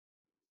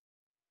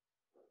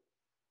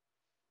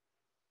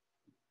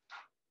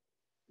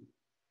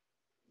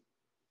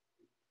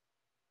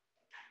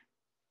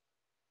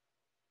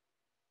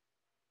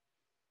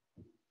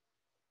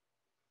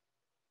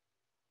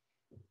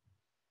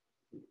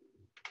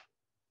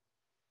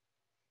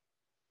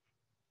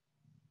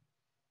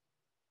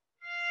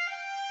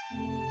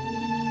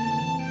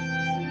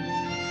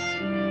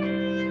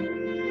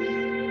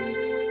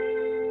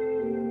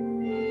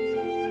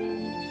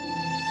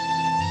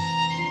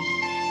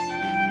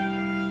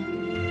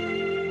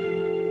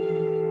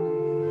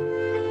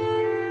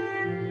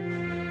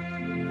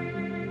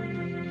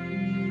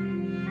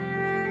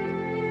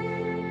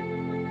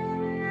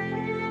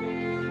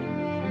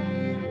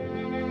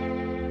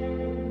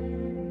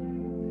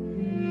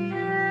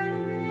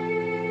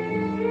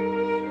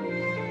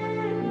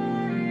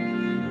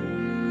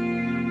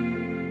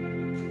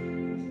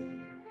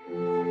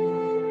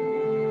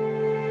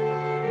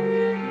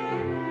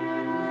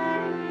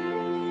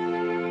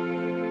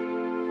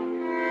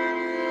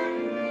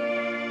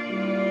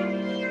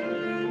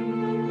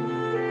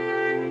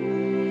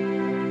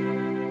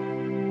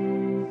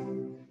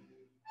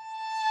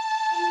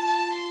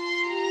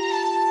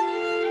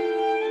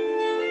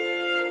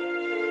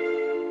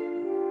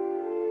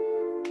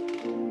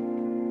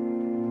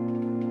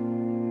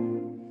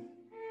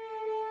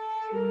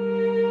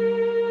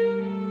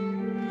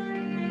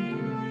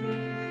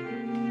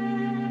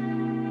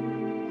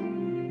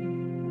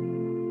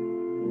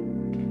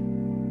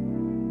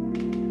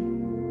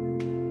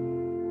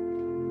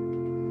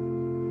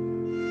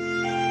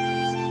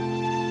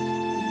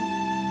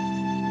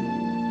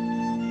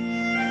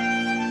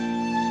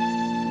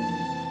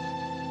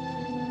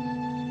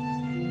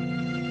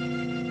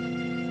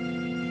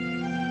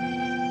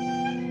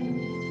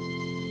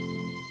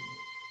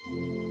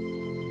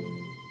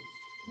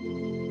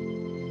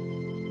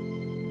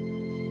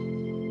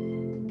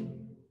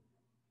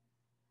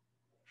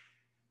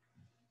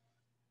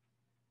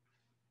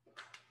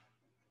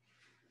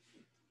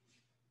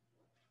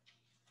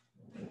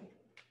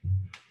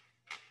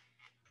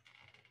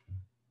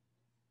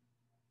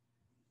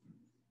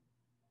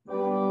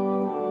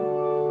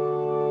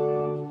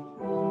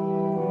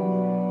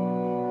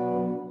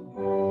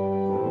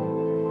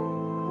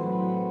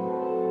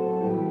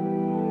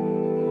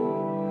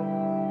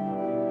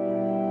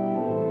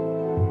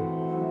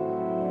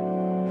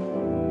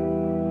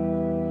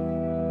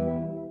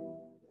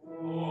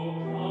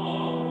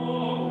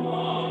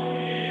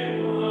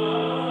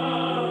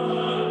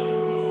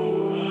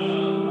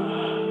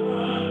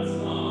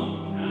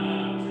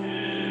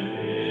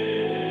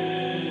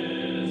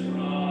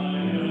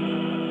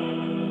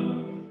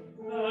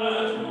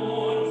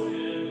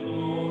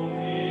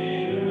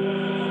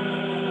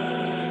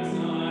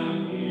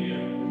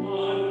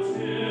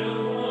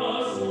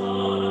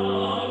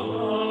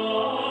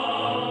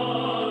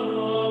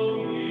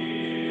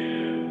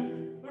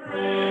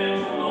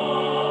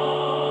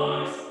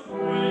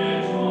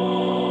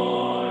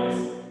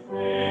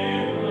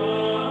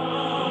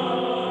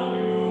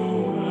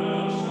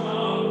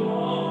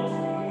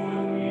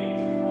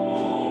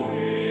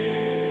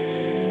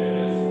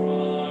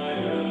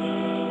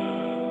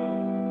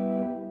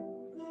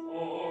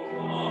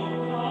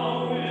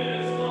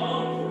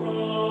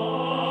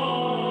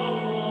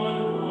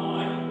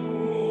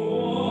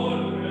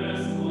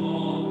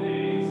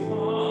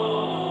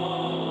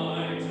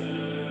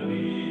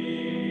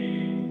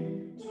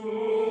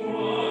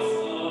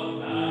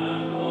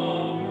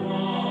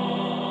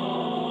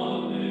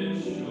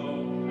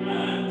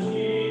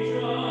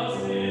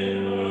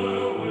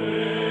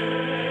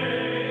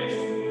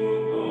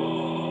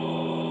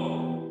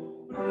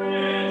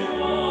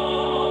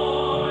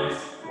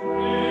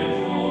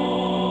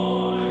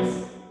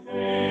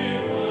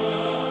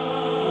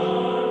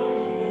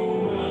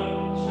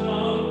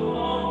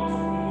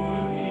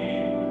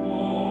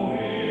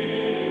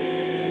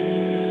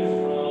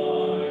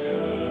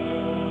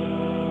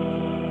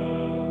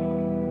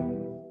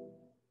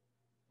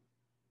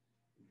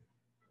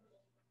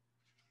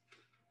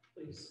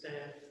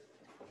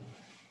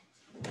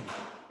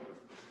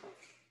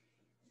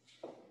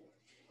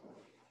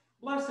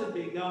Blessed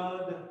be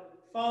God,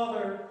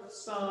 Father,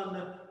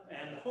 Son,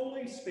 and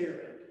Holy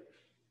Spirit.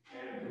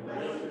 And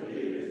blessed be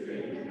his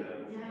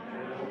kingdom,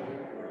 now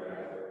and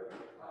forever.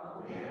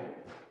 Amen.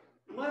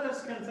 Let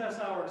us confess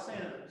our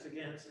sins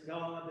against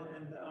God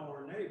and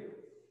our neighbor.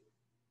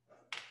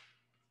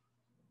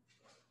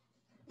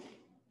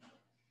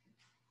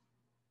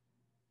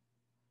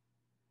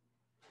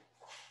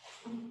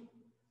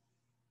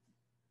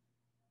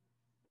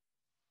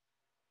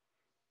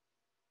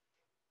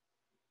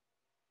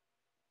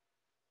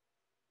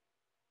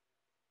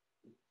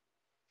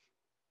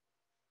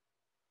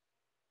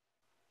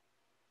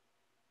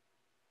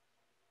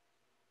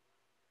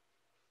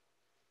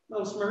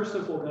 Most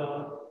merciful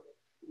God,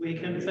 we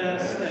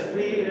confess that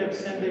we have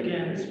sinned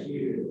against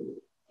you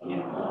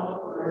in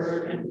thought,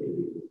 word, and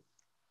deed,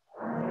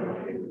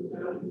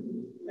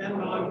 and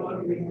by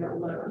what we have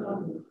left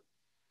undone.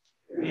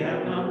 We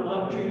have not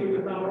loved you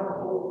with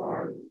our whole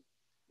heart.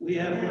 We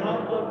have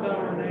not loved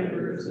our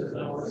neighbors as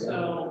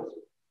ourselves.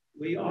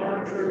 We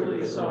are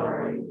truly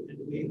sorry, and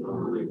we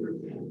humbly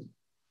repent.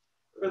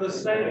 For the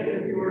sake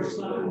of your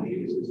Son,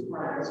 Jesus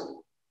Christ,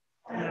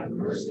 have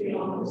mercy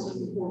on us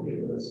and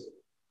forgive us,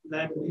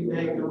 that we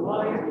may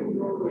delight in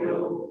your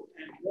will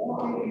and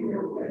walk in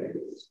your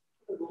ways,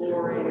 to the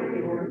glory of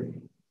your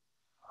name.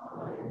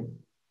 Amen.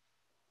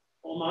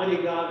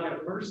 Almighty God,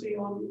 have mercy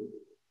on you,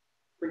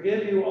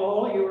 forgive you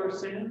all your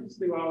sins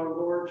through our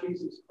Lord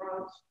Jesus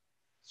Christ,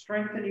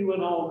 strengthen you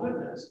in all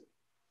goodness,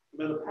 and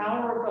by the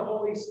power of the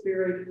Holy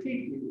Spirit,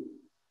 keep you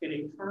in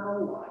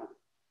eternal life.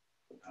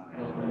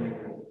 Amen.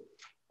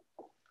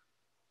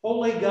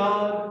 Holy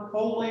God,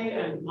 holy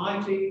and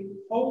mighty,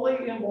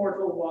 holy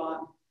immortal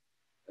one,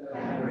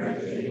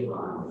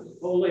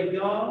 holy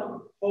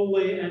God,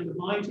 holy and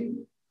mighty,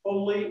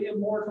 holy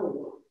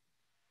immortal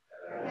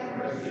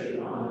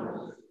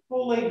one.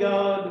 Holy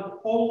God,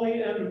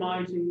 holy and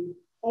mighty,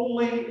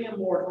 holy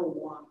immortal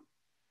one.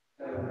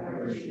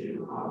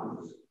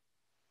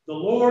 The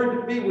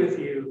Lord be with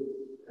you.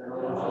 And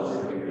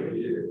also with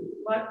you.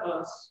 Let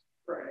us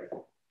pray.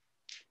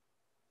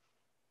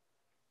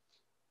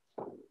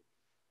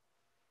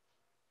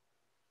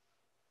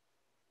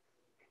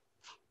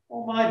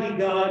 Almighty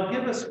God,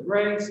 give us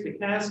grace to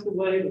cast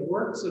away the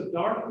works of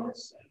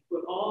darkness and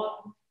put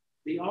on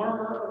the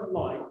armor of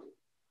light.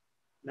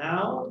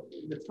 Now,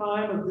 in the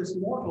time of this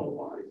mortal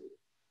life,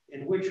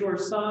 in which your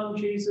Son,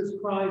 Jesus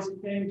Christ,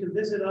 came to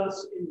visit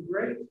us in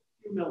great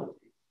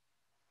humility,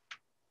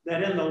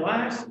 that in the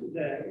last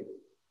day,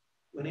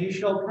 when he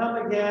shall come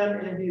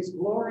again in his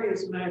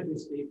glorious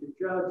majesty to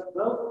judge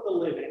both the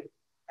living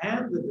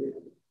and the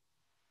dead,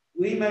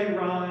 we may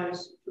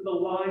rise to the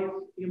life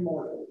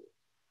immortal.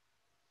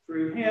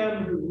 Through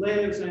him who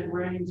lives and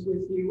reigns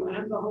with you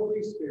and the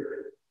Holy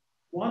Spirit,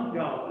 one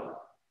God,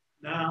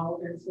 now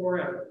and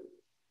forever.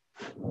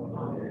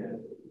 Amen.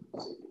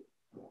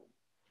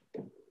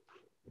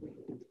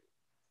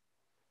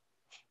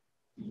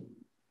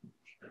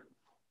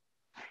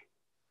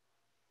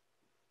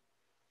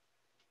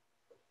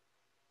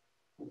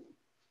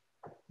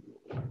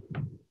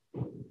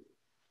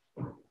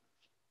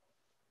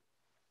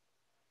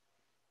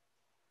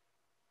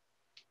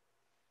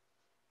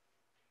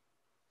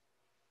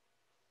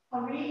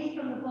 A reading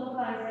from the book of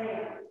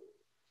Isaiah.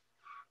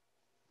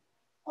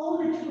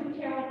 Oh, that you would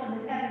tear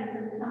open the heavens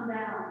and come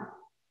down,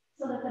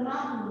 so that the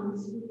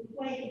mountains would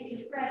quake at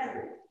your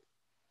presence.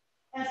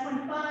 As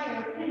when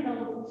fire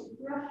kindles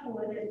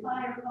brushwood and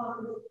fire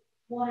causes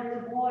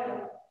water to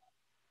boil.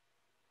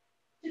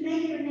 To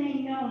make your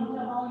name known to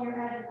all your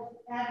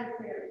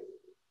adversaries,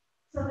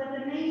 so that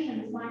the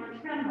nations might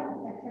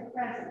tremble at your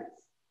presence.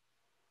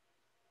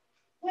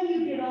 When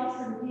you did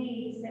awesome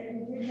deeds that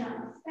you did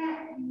not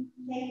expect, you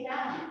came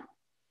down.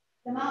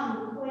 The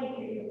mountains quaked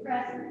at your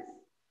presence.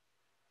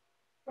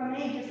 From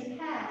ages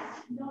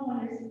past, no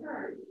one has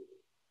heard,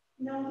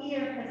 no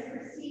ear has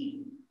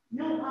perceived,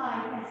 no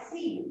eye has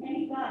seen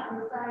any God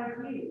besides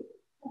you,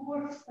 who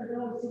works for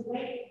those who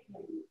wait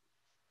for him.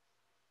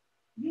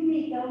 You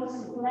meet those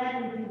who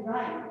gladly do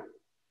right,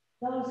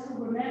 those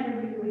who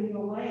remember you in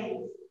your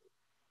ways.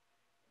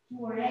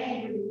 You are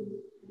angry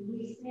and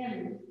we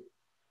sinned.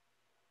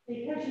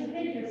 Because you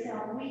hid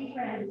yourself, we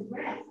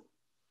transgressed.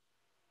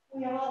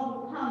 We have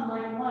all become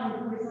like one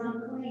who is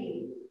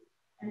unclean,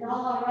 and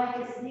all our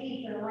righteous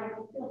deeds are like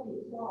a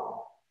filthy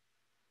cloth.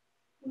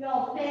 We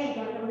all fade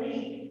like a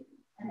leaf,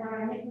 and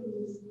our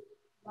iniquities,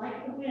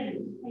 like the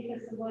wind, take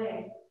us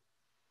away.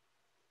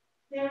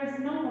 There is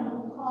no one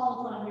who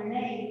calls on your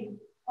name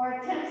or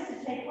attempts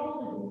to take hold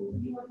of you, for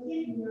you have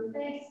hidden your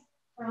face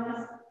from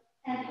us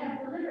and have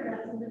delivered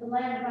us into the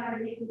land of our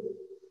iniquity.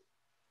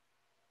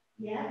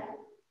 Yet,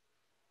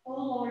 O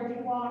Lord,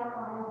 you are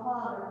our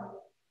Father.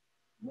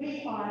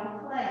 We are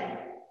the clay,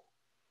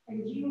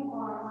 and you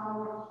are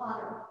our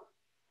potter.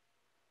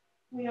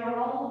 We are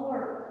all the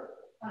work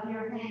of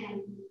your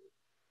hand.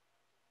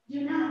 Do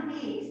not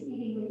be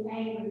exceedingly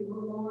angry, O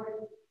Lord,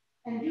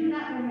 and do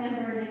not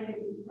remember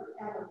iniquity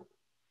forever.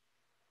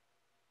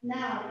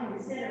 Now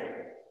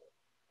consider,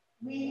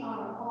 we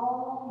are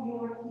all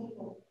your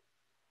people.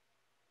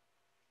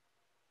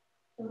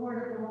 The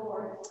word of the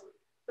Lord.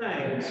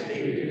 Thanks be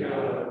to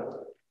God.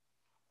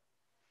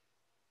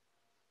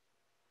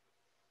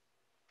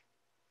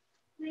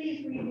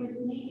 Please read with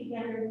me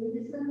together in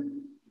unison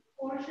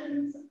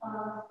portions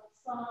of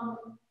Psalm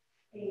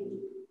 8.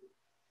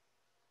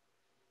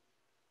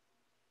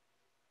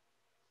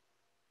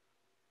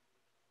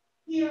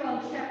 Hear,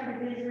 O shepherd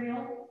of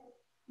Israel,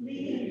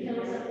 leading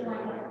Joseph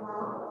like a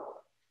flock.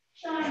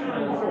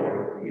 Shine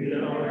forth, you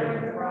that are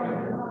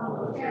enthroned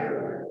upon the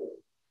cherub.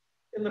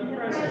 In the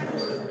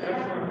presence of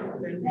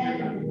Ephraim,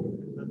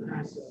 Benjamin, and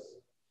Manasseh,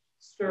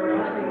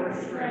 stir up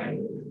your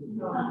strength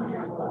and come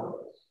help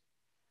us.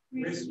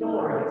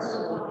 Restore us,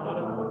 O God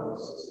of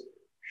hosts.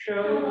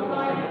 Show the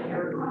light of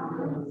your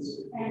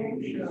countenance, and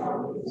we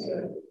shall be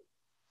saved.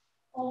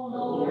 O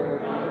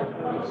Lord God of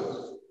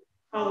hosts,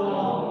 how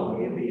long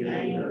will you be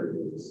angered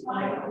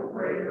despite the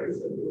prayers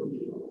of your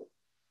people?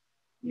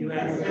 You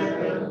have fed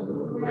them with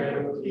the bread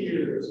of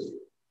tears.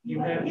 You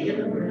have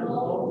given them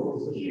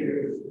bowls of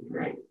tears to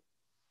drink.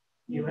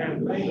 You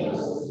have made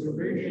us the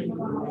derision of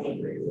our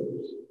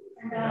neighbors,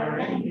 and our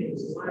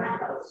enemies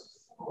laugh us to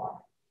scorn.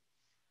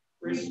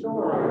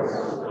 Restore us,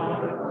 O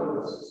God of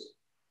hosts.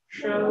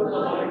 Show the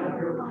light of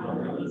your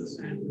countenance,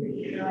 and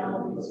we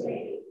shall be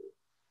saved.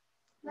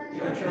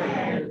 Let your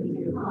hand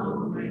be upon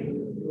the man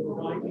of your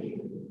right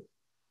hand,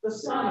 the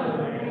Son of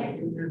Man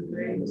who has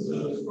made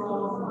so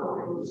strong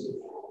a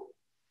Joseph.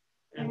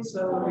 And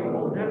so we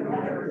will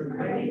never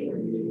pray for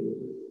you.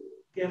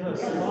 Give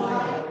us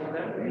life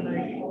that we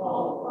may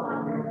call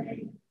upon your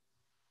name.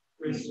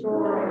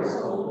 Restore us,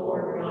 O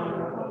Lord God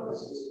of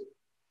hosts.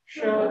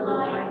 Show the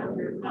light of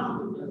your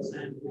countenance,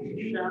 and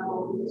we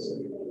shall be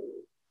saved.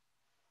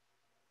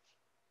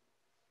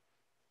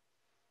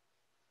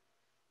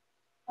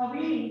 A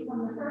reading from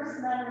the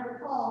first letter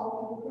of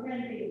Paul to the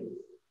Corinthians.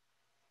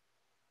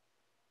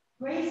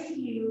 Grace to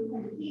you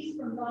and peace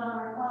from God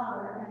our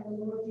Father and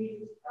the Lord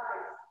Jesus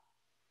Christ.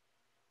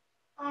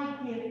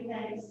 I give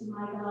thanks to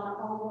my God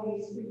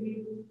always for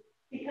you,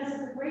 because of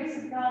the grace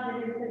of God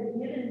that has been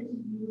given to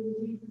you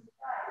in Jesus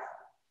Christ.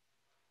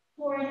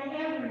 For in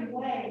every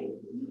way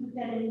you have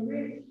been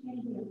enriched in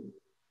him,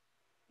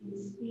 in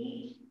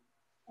speech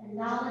and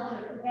knowledge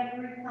of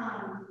every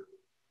kind,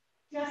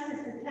 just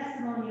as the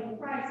testimony of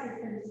Christ has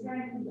been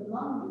strengthened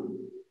among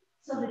you,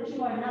 so that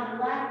you are not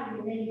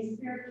lacking in any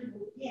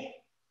spiritual gift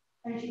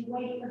as you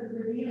wait for the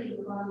revealing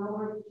of our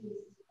Lord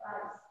Jesus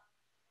Christ.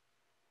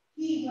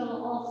 He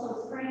will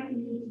also strengthen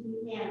you to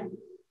the end,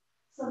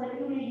 so that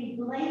you may be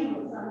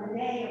blameless on the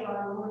day of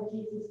our Lord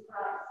Jesus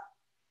Christ.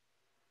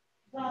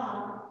 God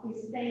is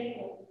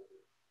faithful.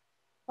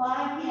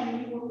 By him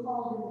you were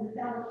called into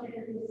the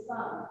fellowship of his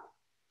Son,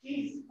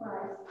 Jesus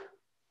Christ,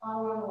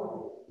 our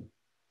Lord.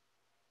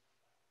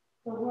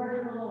 The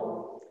word of the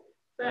Lord.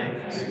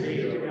 Thanks be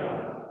to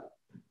God.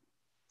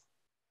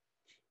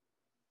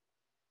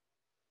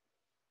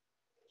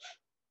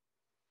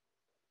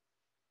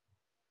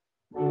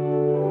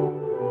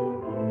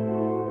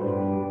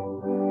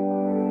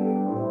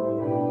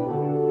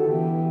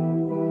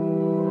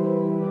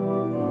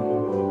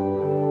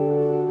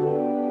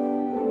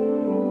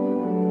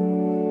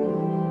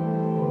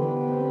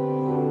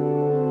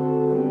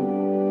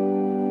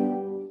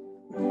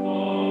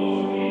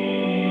 Oh,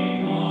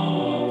 he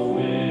comes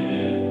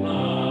with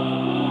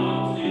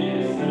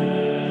mountains.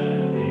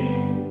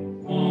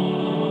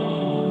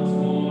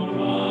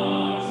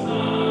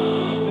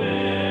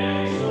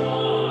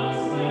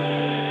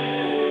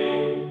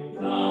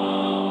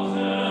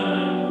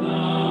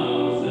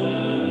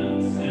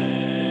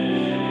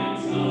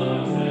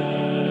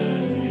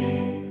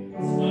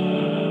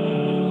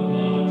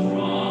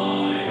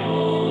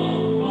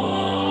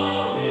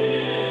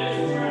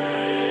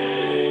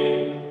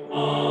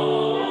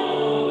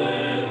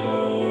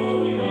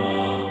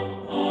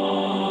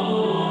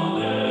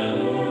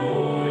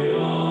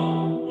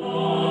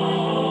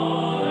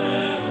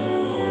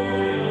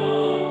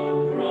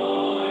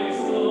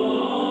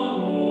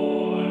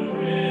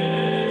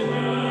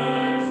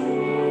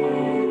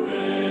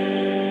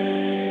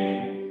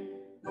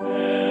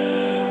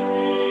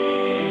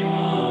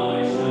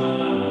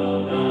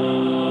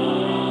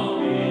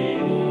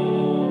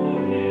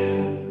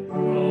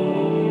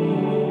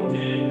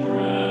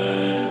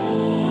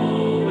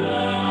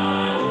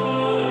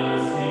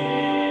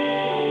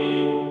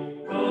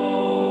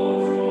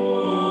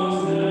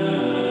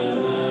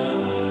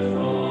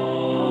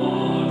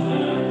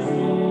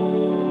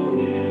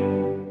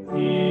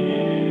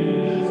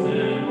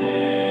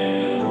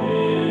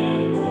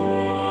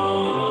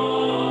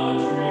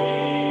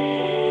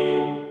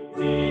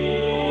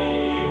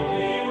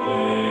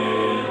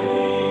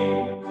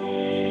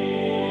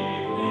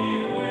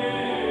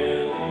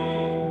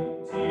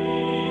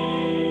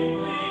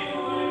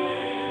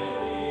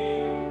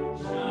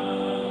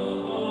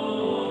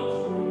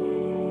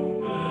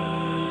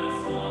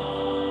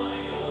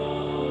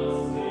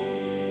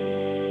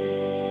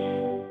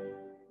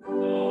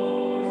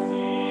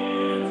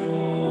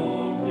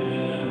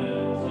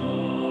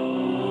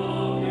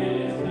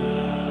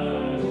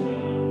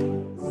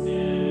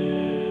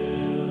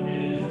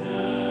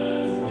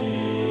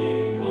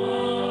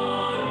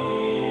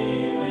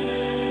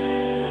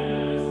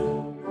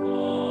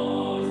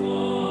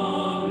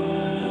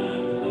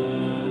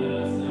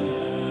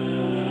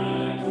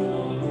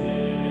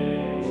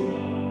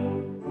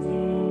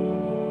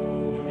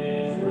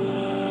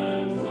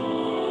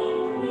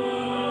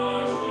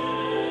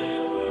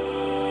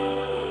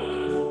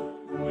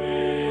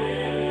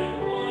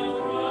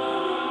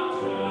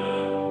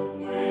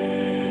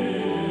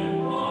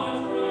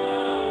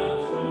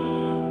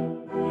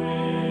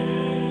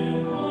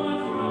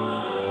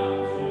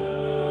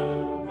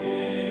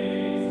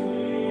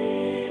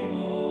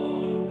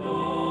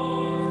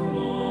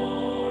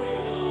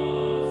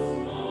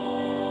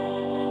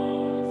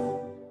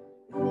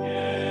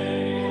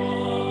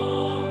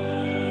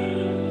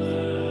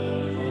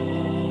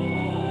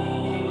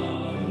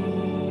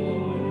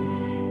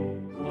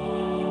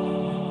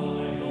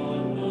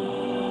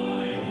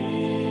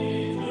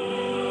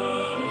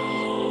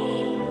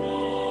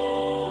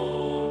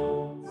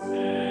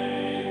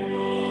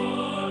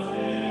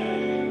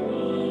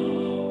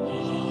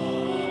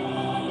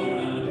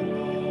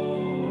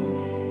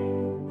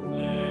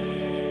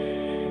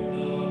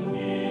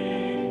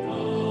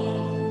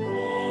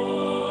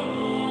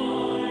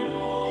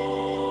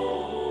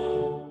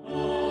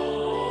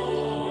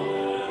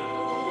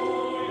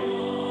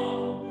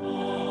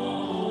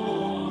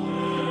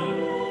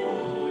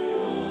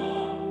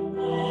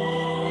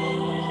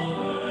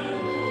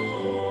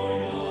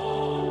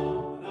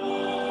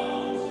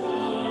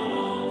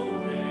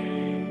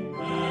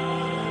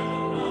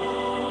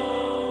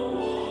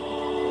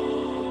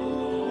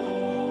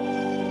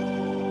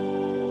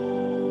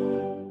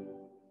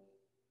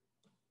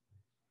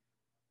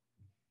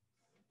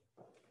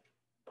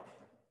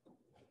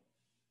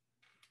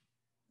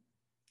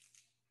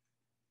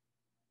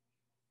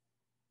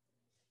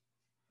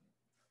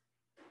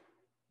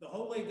 The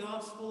Holy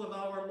Gospel of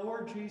our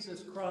Lord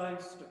Jesus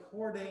Christ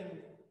according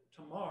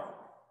to Mark.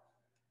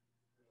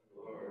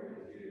 Glory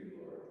to you,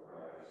 Lord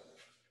Christ.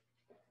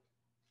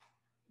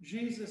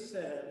 Jesus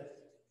said,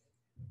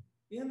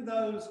 "In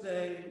those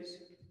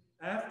days,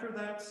 after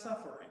that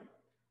suffering,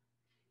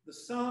 the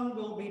sun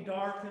will be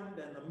darkened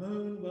and the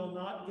moon will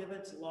not give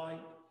its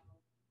light,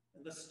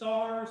 and the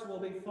stars will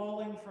be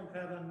falling from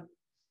heaven,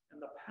 and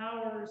the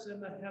powers in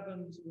the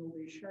heavens will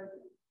be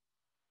shaken.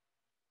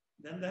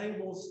 Then they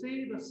will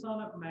see the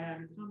Son of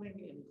Man coming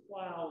in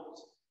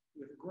clouds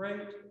with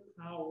great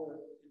power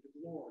and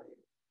glory.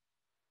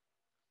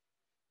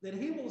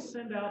 Then he will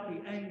send out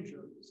the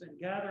angels and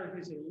gather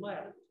his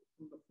elect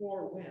from the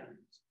four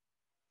winds,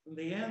 from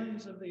the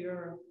ends of the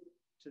earth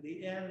to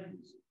the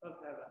ends of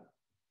heaven.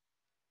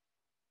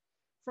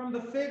 From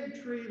the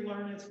fig tree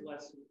learn its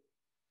lesson.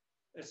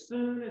 As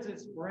soon as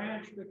its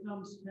branch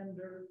becomes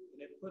tender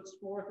and it puts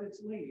forth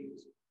its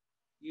leaves,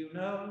 you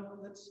know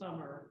that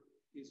summer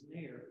is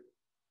near.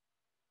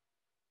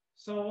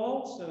 So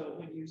also,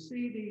 when you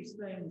see these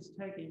things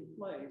taking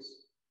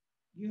place,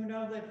 you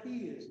know that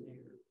he is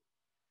near,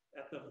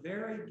 at the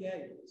very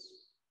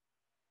gates.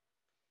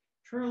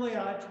 Truly,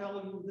 I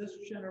tell you, this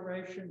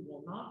generation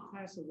will not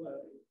pass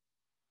away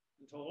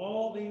until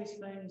all these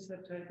things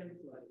have taken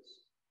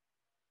place.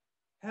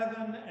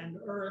 Heaven and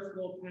earth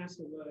will pass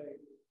away,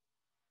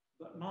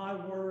 but my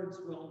words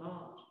will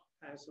not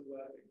pass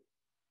away.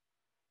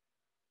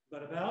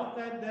 But about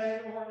that day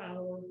or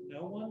hour,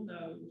 no one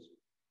knows,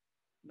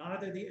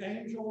 neither the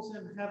angels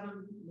in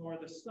heaven nor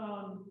the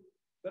Son,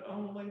 but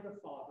only the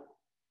Father.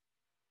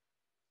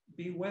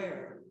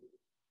 Beware,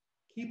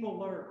 keep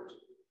alert,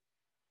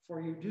 for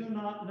you do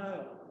not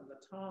know when the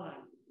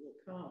time will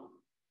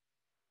come.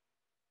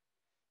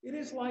 It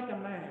is like a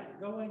man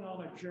going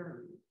on a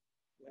journey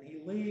when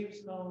he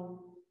leaves home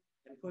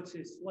and puts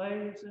his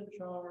slaves in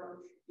charge,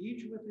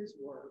 each with his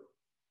work,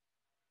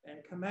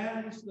 and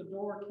commands the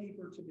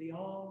doorkeeper to be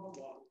on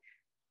the watch.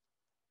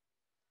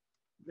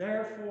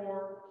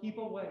 Therefore, keep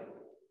awake,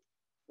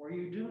 for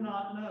you do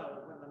not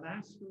know when the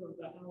master of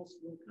the house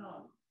will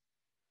come,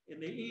 in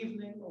the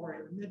evening or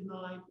at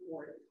midnight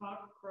or at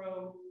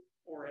cockcrow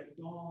or at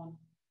dawn,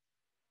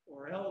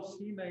 or else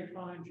he may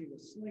find you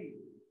asleep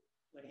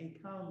when he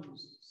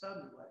comes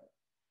suddenly.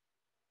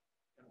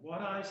 And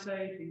what I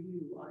say to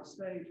you, I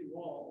say to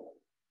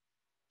all,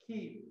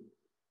 keep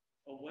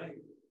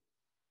awake."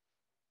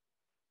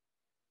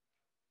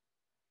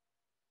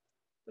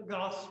 The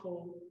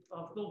Gospel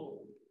of the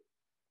Lord.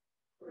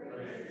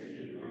 Praise to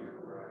you, Lord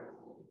Christ.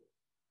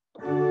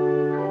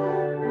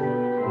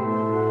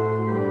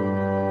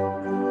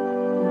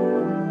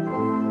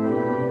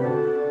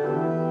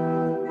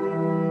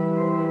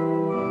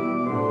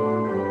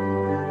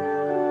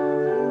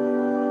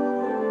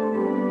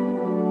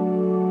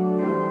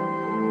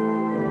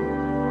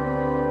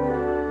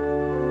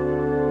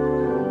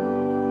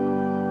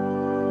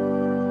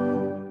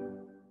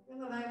 In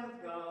the name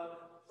of God,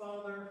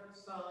 Father,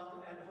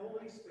 Son, and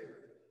Holy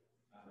Spirit.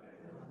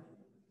 Amen.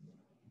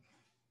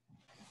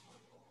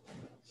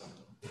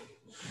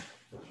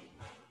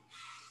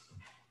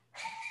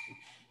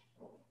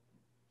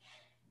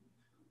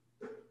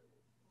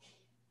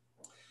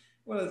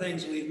 One of the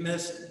things we've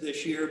missed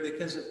this year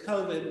because of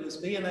COVID was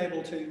being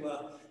able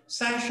to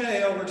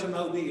sashay over to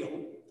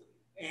Mobile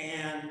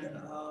and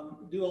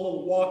do a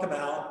little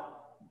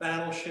walkabout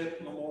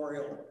Battleship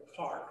Memorial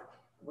Park,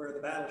 where the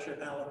Battleship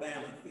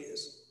Alabama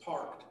is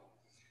parked.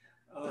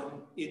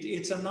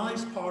 It's a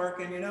nice park,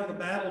 and you know, the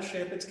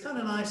battleship, it's kind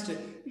of nice to,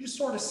 you just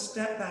sort of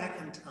step back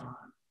in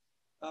time.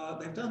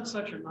 They've done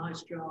such a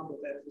nice job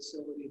with that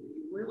facility that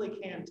you really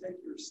can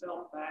take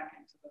yourself back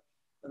into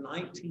the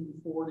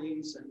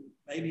 1940s and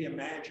maybe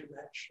imagine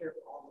that ship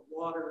on the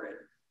water. And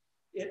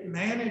it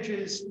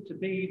manages to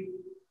be,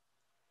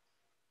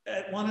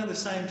 at one and the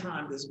same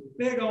time, this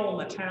big old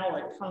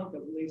metallic hunk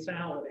of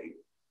lethality,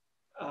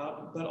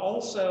 but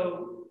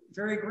also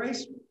very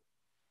graceful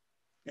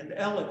and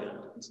elegant.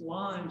 Its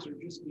lines are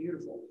just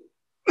beautiful.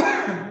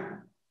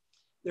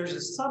 There's a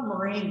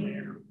submarine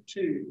there,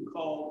 too,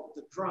 called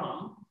the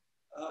Drum.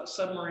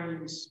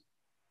 Submarines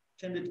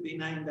tended to be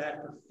named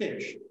after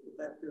fish at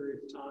that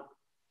period of time.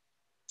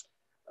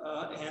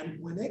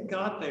 And when it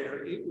got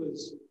there, it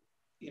was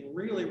in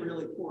really,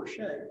 really poor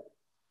shape.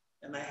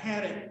 And they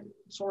had it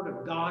sort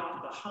of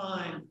docked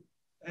behind,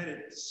 at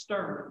its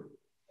stern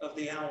of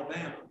the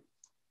Alabama.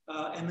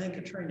 And then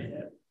Katrina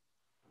hit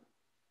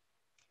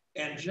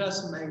and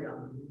just made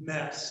a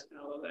mess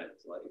out of that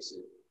place.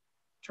 It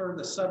turned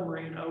the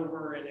submarine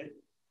over, and it,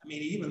 I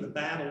mean, even the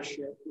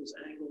battleship was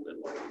angled at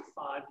like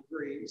 5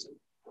 degrees, and,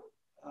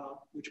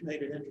 which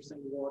made it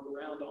interesting to walk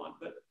around on.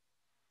 But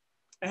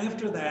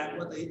after that,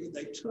 what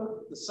they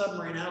took the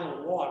submarine out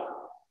of the water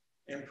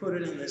and put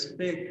it in this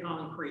big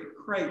concrete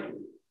crate.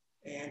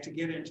 And to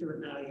get into it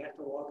now, you have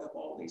to walk up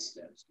all these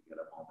steps to get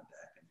up on the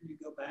deck, and then you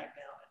go back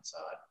down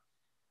inside.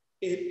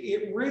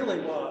 It really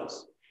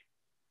was,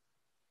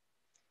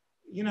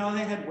 you know,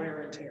 they had wear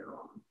and tear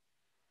on them.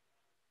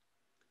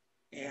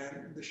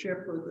 And the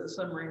ship or the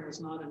submarine was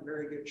not in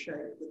very good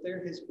shape, but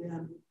there has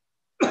been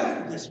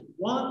this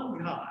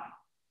one guy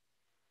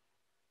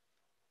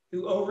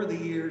who over the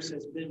years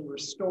has been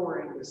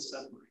restoring this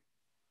submarine,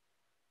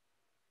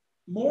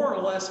 more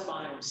or less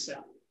by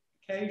himself.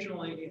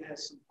 Occasionally he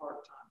has some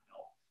part-time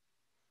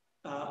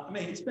help. I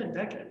mean, it's been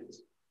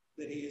decades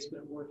that he has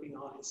been working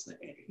on this thing,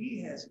 and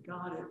he has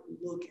got it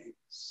looking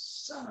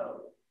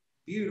so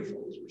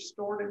beautiful. He's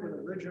restored it with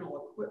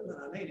original equipment.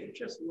 I mean, it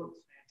just looks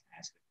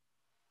fantastic.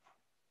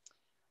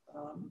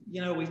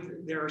 You know,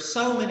 there are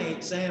so many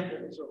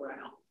examples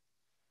around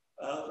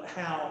of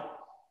how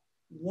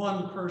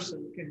one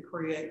person can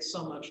create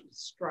so much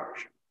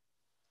destruction.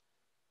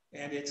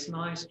 And it's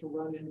nice to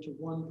run into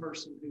one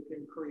person who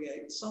can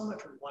create so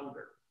much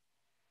wonder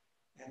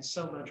and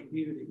so much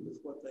beauty with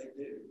what they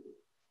do.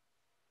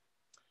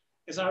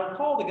 As I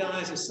recall, the guy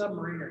is a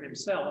submariner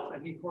himself,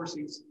 and he, of course,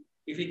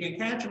 if you can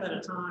catch him at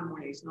a time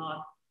when he's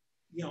not,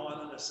 you know,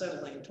 on an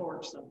acetylene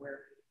torch somewhere,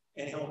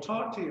 and he'll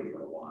talk to you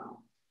for a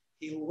while,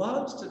 he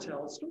loves to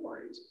tell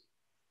stories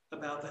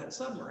about that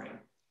submarine.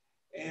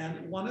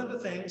 And one of the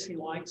things he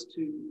likes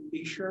to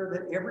be sure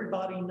that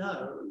everybody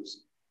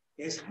knows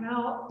is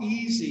how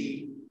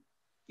easy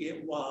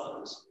it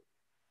was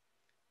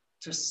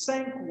to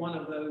sink one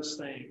of those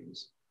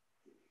things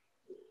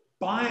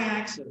by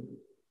accident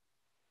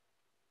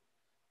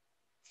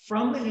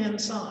from the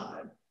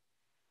inside,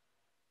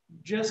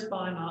 just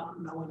by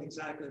not knowing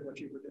exactly what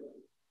you were doing.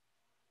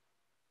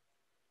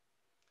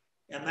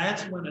 And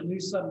that's when a new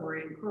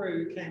submarine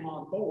crew came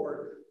on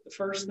board. The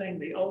first thing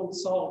the old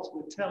salts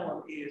would tell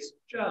them is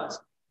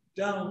just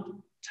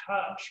don't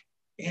touch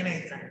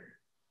anything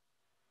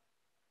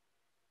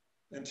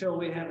until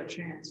we have a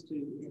chance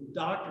to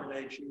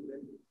indoctrinate you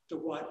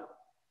into what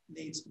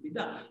needs to be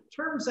done.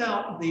 Turns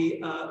out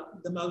the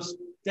most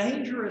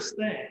dangerous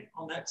thing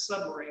on that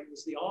submarine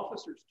was the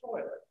officer's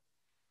toilet,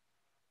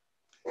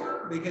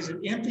 because it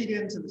emptied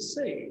into the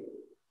sea.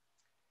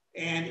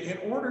 And in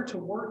order to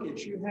work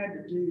it, you had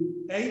to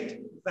do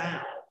 8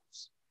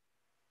 valves,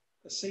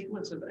 a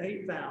sequence of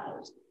 8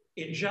 valves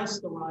in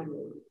just the right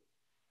order.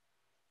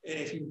 And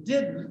if you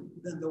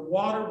didn't, then the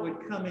water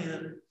would come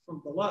in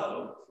from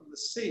below, from the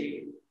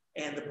sea,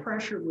 and the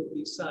pressure would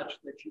be such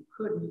that you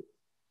couldn't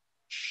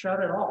shut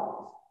it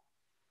off.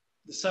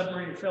 The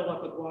submarine would fill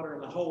up with water,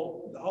 and the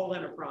whole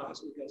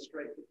enterprise would go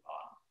straight to the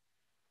bottom,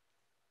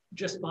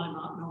 just by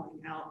not knowing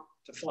how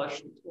to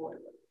flush the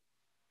toilet.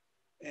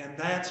 And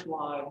that's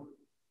why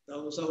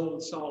those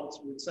old salts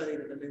would say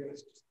to the new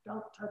ones, just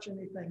don't touch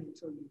anything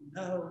until you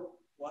know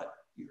what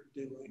you're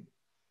doing.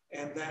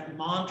 And that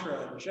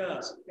mantra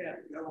just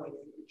kept going.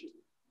 Just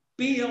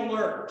be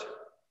alert,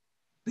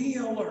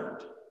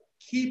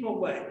 keep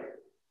awake,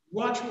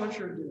 watch what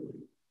you're doing.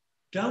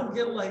 Don't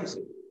get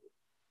lazy,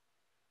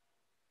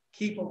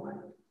 keep awake.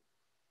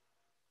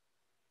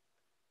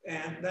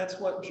 And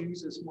that's what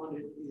Jesus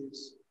wanted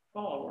his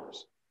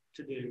followers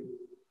to do,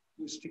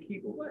 was to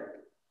keep awake.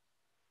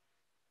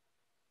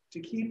 To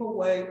keep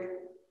awake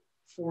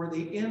for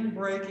the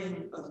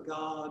inbreaking of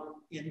God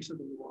into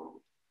the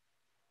world,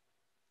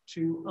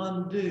 to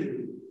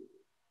undo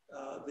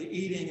the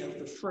eating of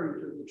the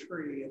fruit of the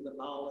tree and the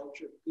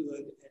knowledge of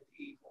good and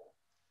evil,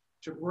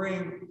 to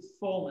bring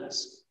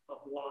fullness of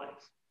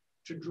life,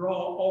 to draw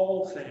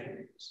all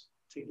things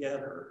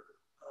together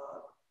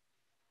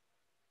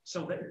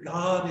so that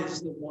God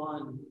is the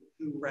one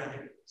who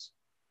reigns.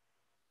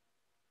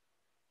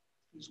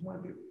 He's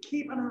one who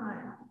keep an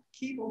eye out,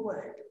 keep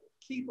awake,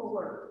 keep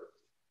alert.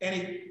 And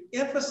he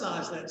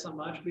emphasized that so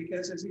much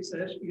because, as he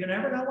says, you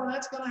never know when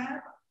that's going to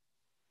happen.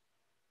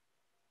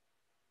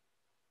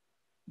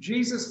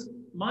 Jesus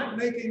might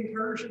make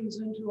incursions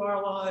into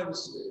our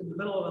lives in the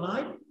middle of the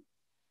night,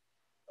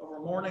 over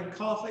morning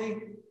coffee,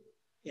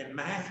 in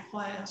math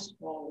class,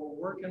 while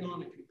we're working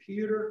on a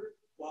computer,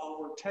 while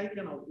we're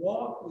taking a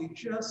walk. We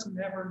just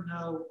never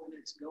know when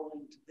it's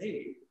going to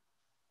be.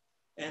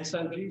 And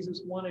so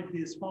Jesus wanted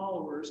his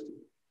followers to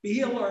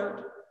be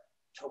alert,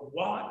 to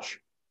watch,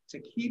 to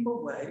keep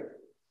awake,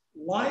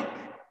 like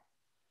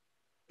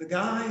the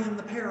guy in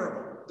the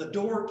parable, the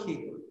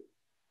doorkeeper.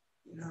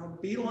 You know,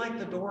 be like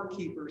the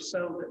doorkeeper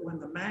so that when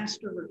the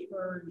master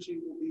returns,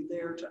 you will be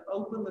there to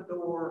open the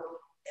door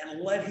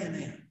and let him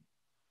in.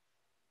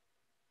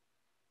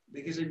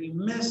 Because if you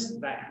miss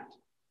that,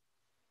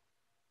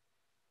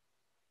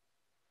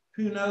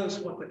 who knows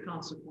what the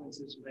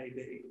consequences may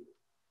be.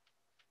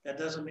 That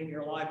doesn't mean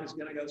your life is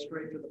going to go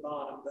straight to the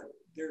bottom, but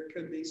there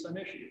could be some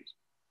issues.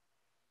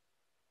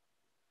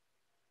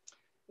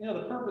 You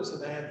know, the purpose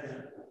of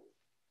Advent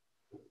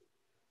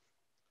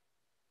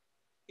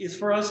is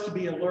for us to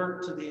be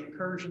alert to the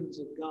incursions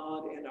of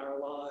God in our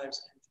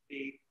lives and to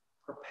be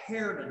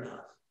prepared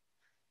enough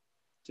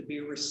to be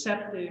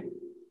receptive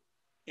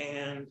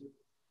and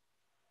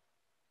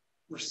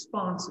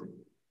responsive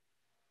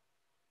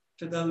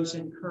to those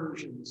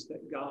incursions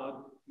that God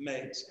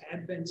makes.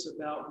 Advent's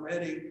about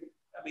ready.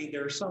 I mean,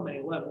 there are so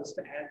many levels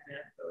to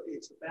Advent, but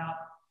it's about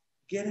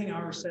getting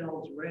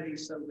ourselves ready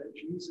so that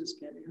Jesus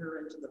can enter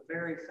into the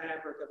very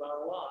fabric of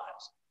our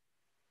lives,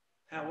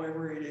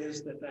 however it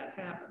is that that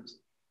happens.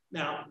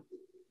 Now,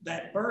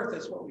 that birth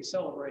is what we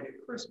celebrate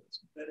at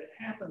Christmas, that it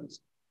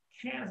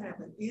can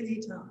happen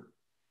anytime.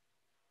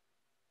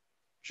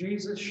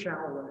 Jesus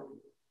shall reign.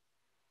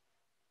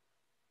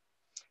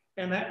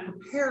 And that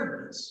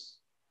preparedness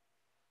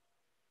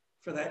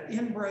for that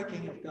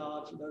inbreaking of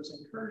God, for those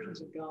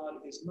incursions of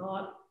God, is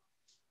not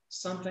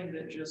something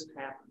that just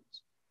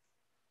happens.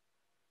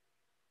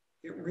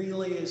 It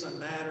really is a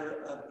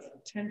matter of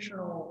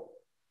intentional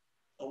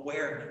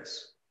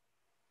awareness,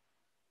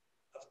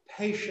 of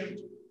patient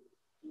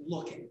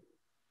looking.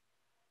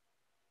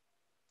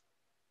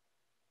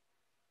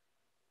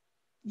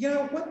 You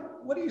know,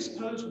 what do you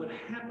suppose would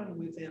happen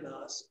within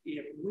us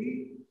if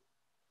we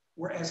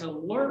were as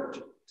alert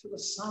to the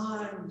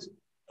signs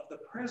of the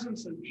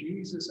presence of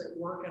Jesus at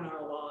work in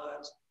our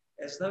lives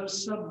as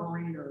those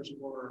submariners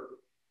were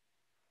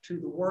to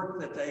the work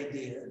that they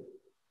did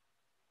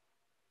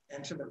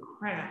and to the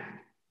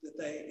craft that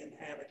they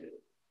inhabited?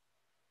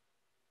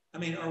 I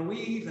mean, are we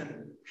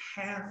even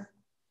half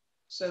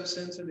so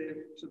sensitive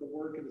to the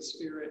work of the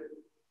Spirit?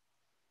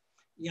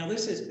 You know,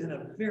 this has been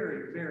a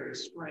very, very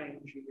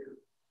strange year.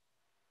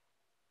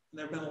 And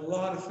there have been a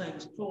lot of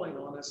things pulling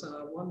on us, and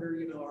I wonder,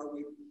 you know,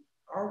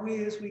 are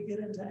we as we get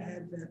into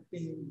Advent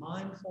being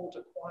mindful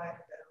to quiet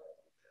down a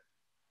little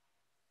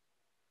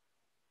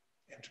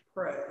bit and to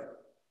pray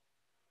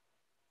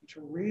and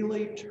to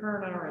really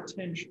turn our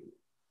attention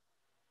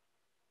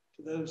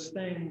to those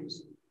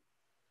things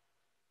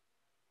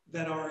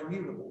that are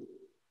immutable,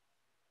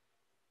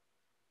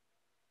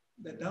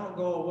 that don't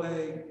go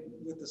away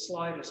with the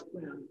slightest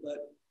wind,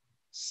 but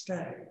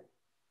stay.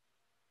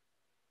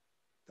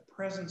 The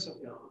presence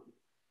of God.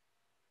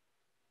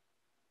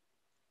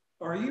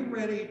 Are you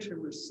ready to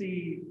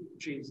receive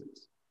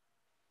Jesus?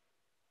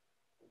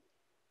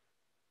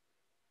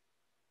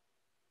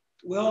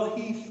 Will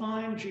he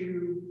find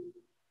you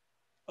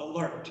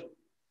alert?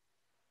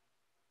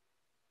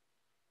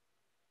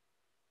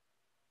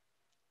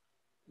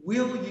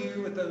 Will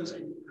you, with those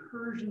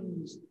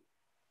incursions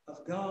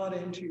of God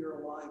into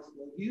your life,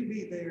 will you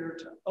be there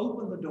to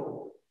open the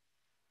door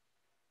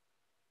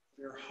of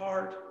your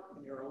heart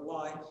and your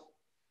life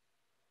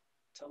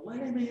to let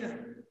him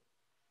in?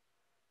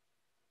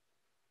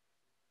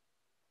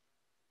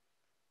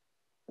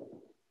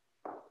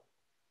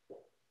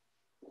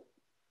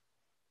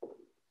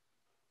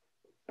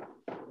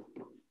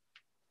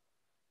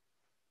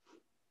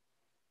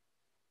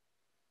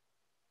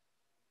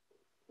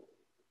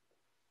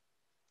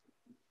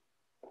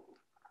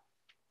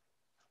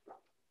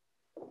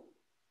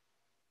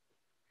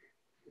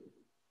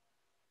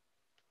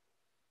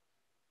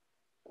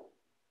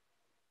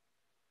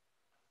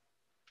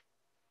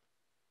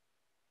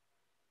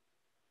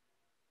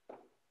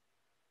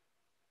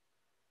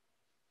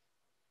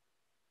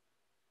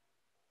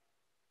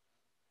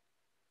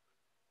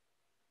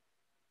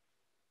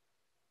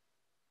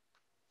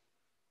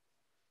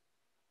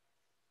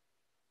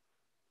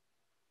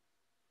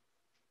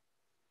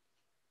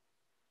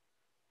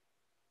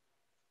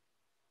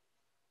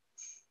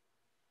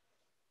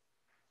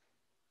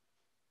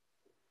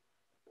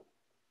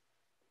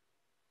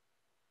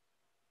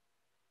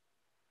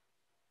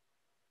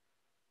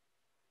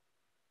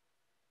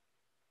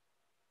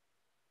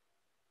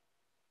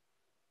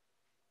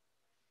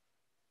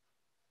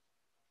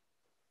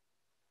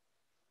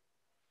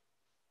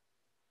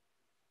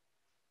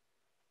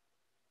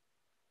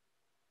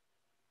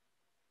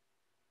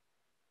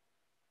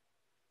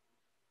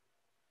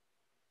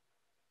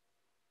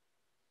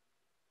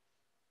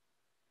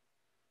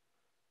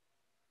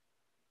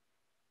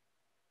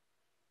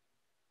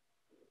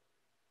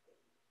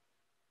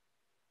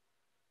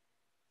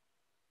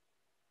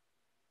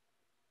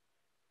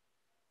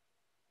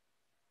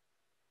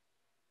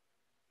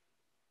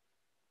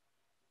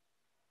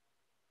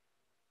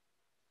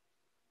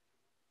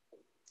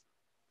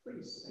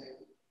 Please stand.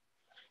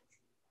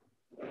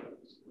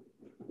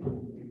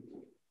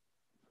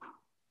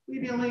 We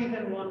believe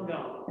in one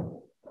God,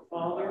 the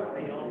Father,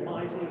 the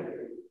Almighty,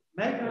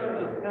 maker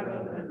of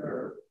heaven and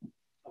earth,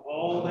 of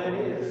all that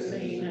is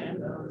seen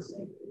and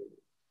unseen.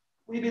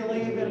 We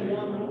believe in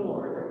one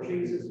Lord,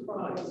 Jesus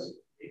Christ,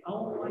 the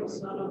only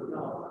Son of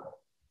God,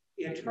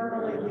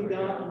 eternally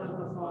begotten of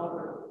the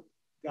Father,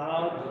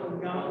 God from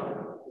God,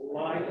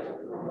 light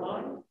from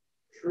light,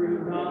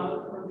 true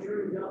God from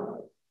true God,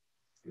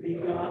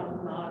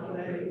 begotten, not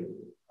made,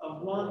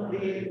 of one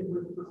being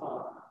with the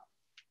Father.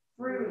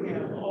 Through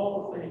him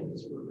all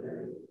things were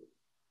made.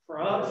 For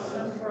us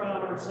and for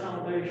our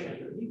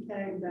salvation, he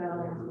came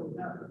down from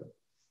heaven.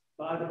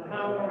 By the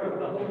power of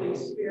the Holy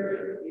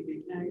Spirit, he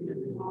became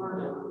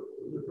incarnate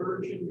of the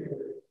Virgin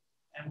Mary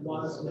and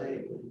was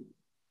made man.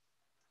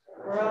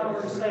 For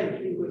our sake,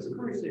 he was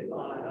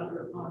crucified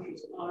under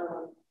Pontius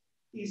Pilate.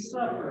 He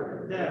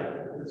suffered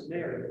death and was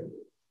buried.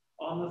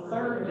 On the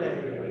third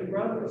day, he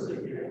rose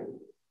again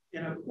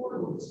in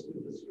accordance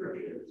with the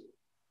Scriptures.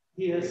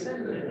 He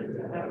ascended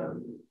into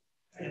heaven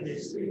and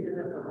is seated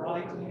at the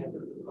right hand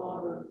of the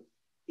Father.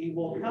 He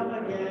will come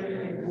again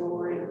in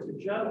glory to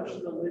judge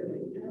the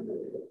living and the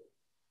dead,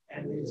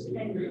 and his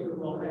kingdom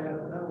will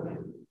have no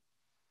end.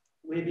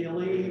 We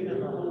believe in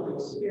the Holy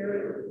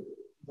Spirit,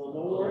 the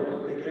Lord,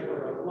 the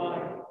giver of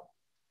life,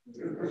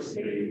 who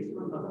proceeds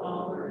from the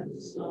Father and the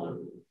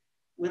Son.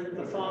 With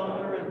the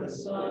Father and the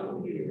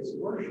Son, he is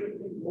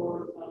worshipped and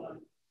glorified.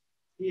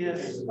 He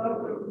has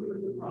spoken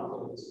through the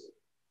prophets.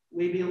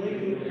 We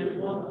believe in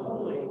one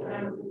holy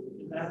Catholic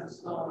and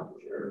apostolic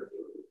church.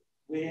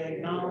 We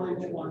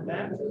acknowledge one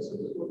baptism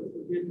for the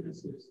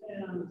forgiveness of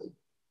sins.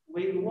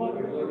 We look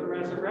for the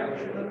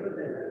resurrection of the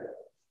dead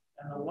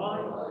and the life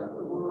of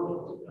the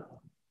world to come.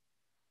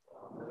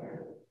 Amen.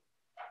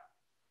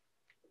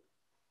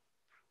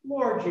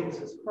 Lord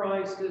Jesus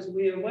Christ, as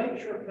we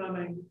await your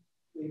coming,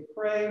 we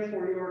pray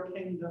for your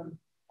kingdom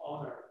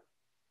on earth.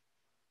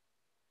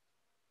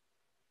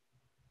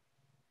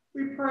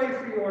 We pray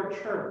for your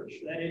church,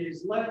 that it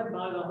is led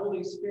by the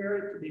Holy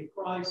Spirit to be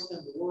Christ in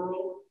the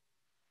world.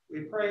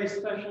 We pray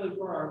especially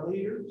for our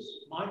leaders,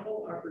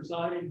 Michael, our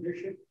presiding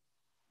bishop,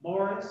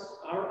 Morris,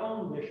 our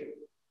own bishop,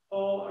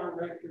 Paul, our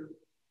rector,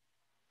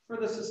 for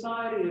the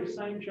Society of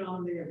St.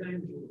 John the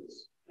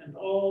Evangelist, and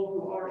all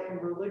who are in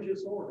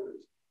religious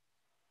orders,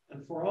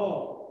 and for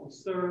all who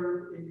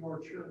serve in your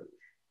church.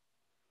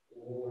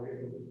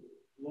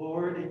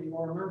 Lord, in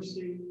your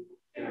mercy,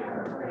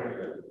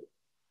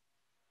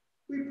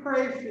 we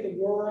pray for the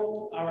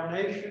world, our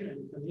nation,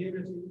 and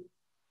community,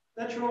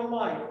 that your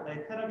light may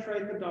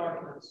penetrate the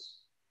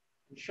darkness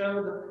and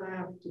show the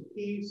path to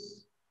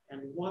peace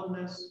and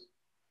oneness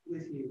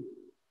with you.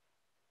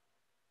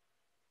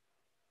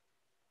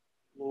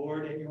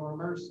 Lord, in your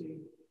mercy,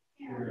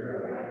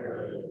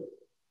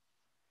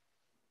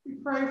 we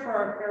pray for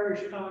our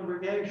parish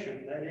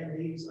congregation, that in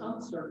these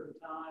uncertain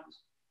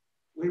times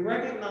we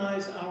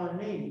recognize our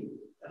need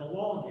and a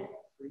longing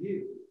for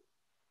you,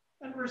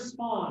 and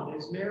respond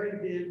as Mary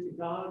did to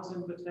God's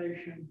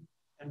invitation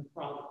and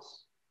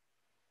promise.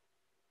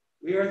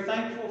 We are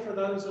thankful for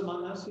those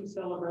among us who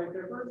celebrate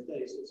their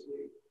birthdays this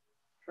week.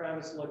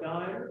 Travis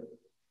Laguire,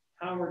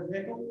 Howard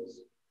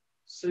Nichols,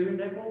 Sue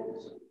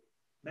Nichols,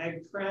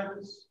 Meg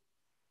Travis,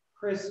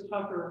 Chris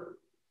Tucker,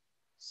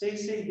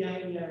 Cece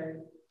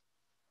Gagne,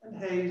 and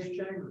Hayes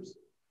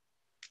Jamerson.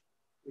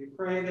 We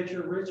pray that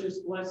your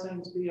richest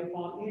blessings be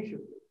upon each of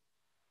them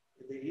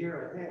in the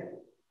year ahead.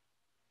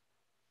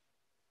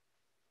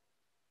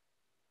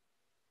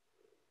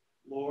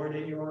 Lord,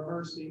 in your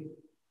mercy,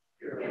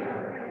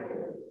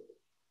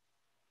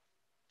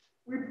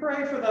 we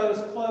pray for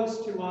those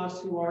close to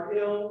us who are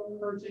ill,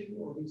 hurting,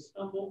 or who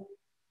stumble,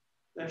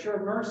 that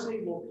your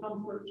mercy will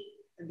comfort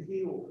and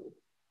heal them.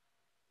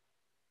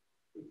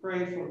 We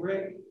pray for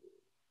Rick,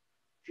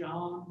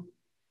 John,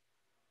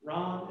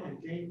 Ron and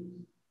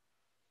Jean,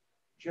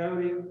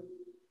 Jody,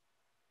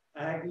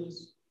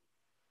 Agnes,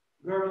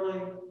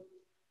 Gurley,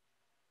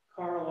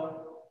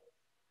 Carla,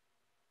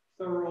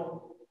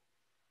 Thurl,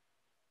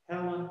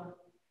 Helen,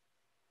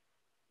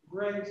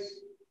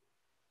 Grace,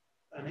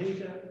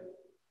 Anita,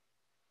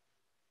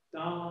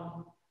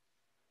 Don,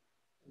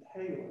 and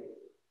Haley.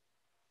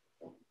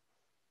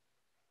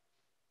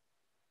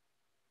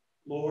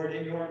 Lord,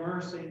 in your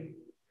mercy,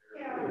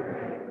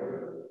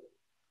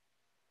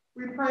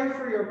 we pray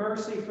for your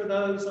mercy for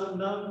those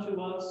unknown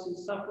to us who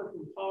suffer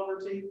from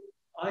poverty,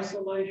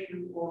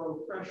 isolation, or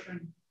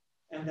oppression,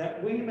 and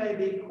that we may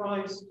be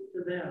Christ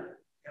to them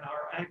in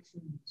our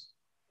actions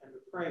and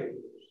prayers.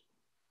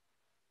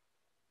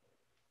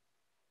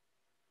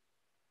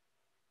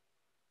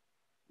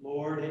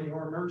 Lord, in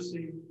your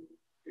mercy,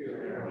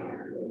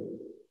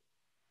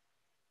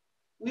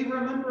 we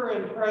remember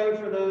and pray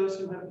for those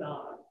who have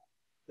died,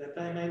 that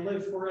they may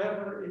live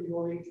forever in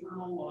your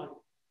eternal life.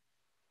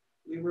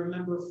 We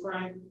remember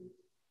Frank,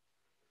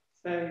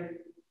 Faye,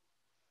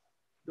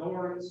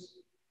 Doris,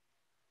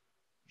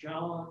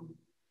 John,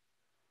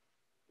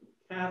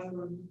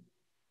 Catherine,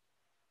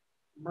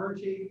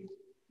 Murty,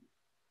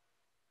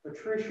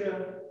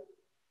 Patricia,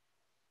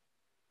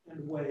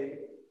 and Wade.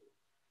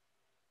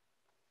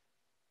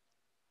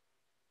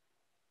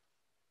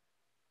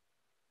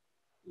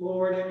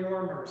 Lord, in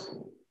your mercy.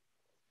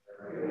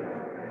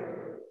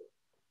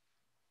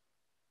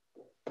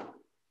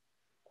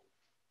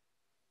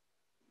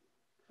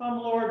 Come,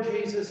 Lord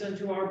Jesus,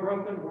 into our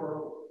broken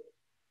world.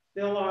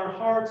 Fill our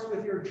hearts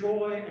with your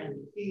joy and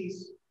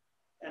peace,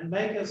 and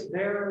make us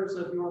bearers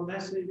of your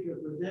message of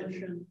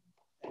redemption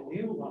and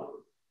new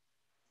love.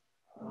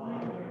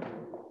 Amen.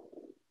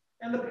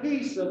 And the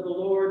peace of the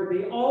Lord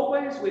be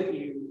always with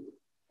you.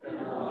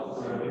 And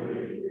also with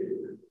you.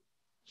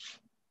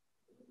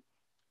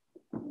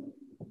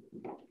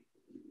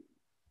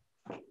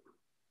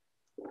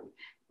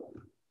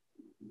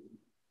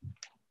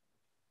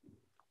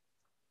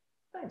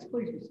 Thanks,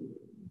 please be seated.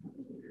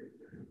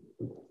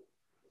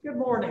 Good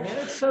morning, and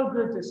it's so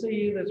good to see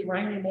you this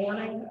rainy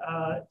morning.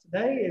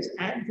 Today is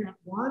Advent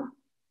 1.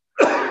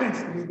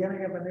 It's the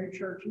beginning of a new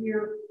church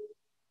year,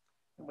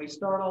 and we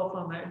start off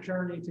on that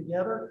journey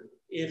together.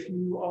 If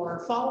you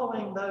are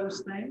following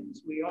those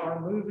things, we are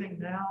moving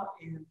now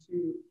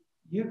into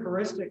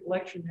Eucharistic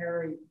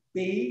Lectionary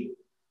B,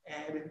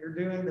 and if you're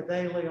doing the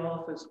daily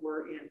office,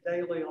 we're in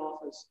daily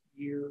office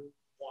year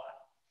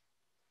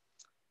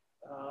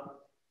 1.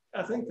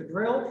 I think the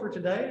drill for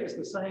today is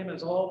the same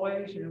as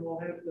always. You know, we'll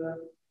have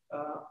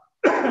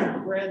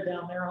the bread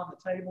down there on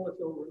the table. If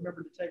you'll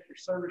remember to take your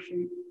service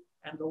sheet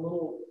and the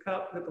little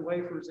cup with the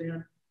wafers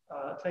in,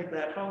 take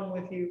that home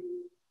with you.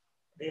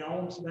 The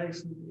alms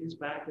basin is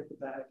back at the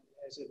back,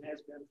 as it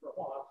has been for a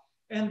while.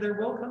 And there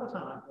will come a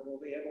time where we'll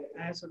be able to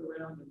pass it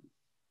around and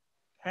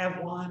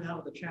have wine out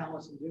of the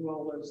chalice and do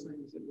all those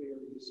things that we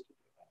are used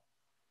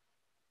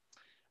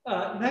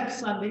to. Next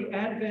Sunday,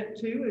 Advent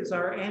 2, is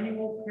our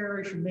annual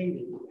parish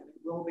meeting, and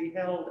it will be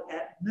held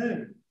at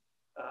noon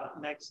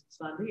next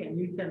Sunday. And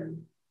you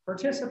can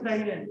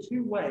participate in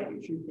two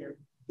ways. You can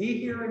be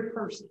here in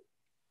person,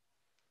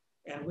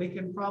 and we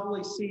can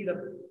probably seat,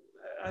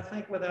 I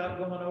think without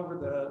going over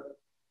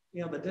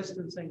the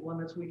distancing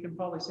limits, we can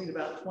probably seat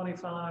about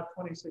 25,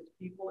 26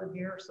 people in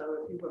here.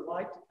 So if you would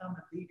like to come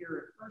and be here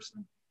in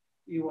person,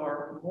 you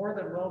are more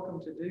than welcome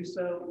to do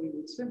so. We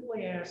would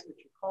simply ask that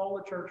you call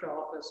the church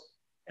office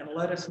and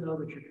let us know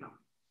that you're coming.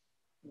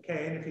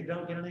 Okay, and if you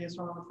don't get an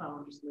answer on the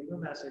phone, just leave a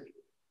message.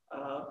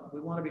 We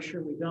want to be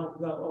sure we don't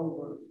go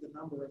over the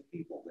number of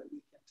people that we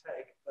can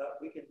take, but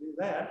we can do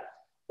that.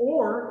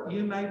 Or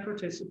you may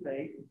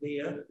participate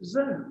via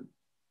Zoom.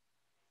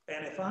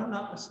 And if I'm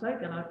not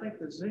mistaken, I think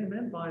the Zoom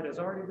invite has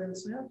already been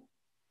sent.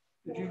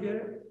 Did you get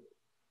it?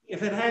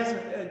 If it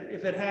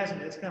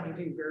hasn't, it's coming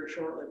to you very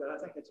shortly, but I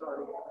think it's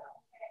already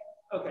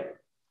out. Okay.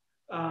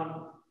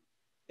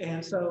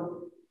 And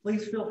so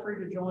please feel free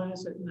to join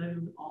us at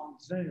noon on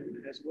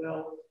Zoom as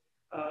well.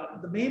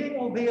 The meeting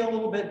will be a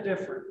little bit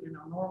different. You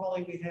know,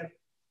 normally we have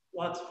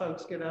lots of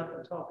folks get up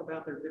and talk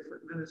about their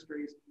different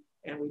ministries,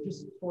 and we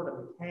just sort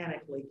of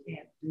mechanically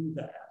can't do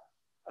that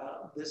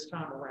this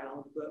time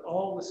around. But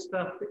all the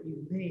stuff that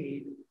you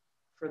need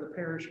for the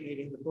parish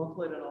meeting, the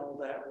booklet and all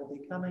that, will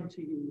be coming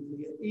to you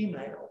via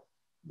email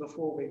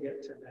before we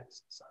get to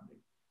next Sunday.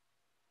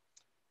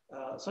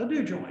 So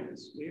do join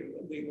us.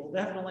 We will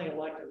definitely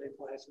elect a new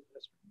class of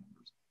district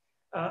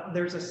members.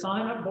 There's a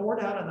sign-up board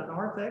out in the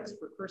narthex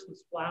for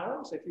Christmas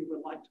flowers if you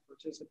would like to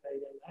participate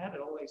in that.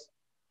 It always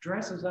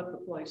dresses up the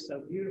place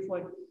so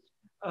beautifully.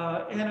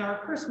 And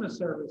our Christmas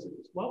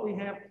services, what we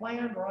have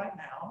planned right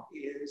now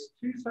is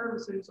 2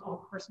 services on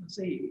Christmas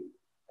Eve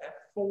at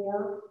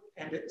 4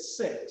 and at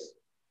 6.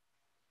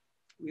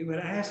 We would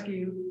ask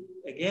you,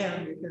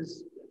 again,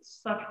 because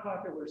it's such a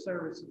popular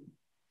service, and,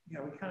 you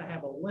know, we kind of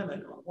have a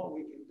limit on what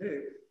we can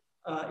do.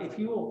 If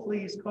you will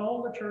please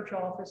call the church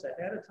office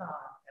ahead of time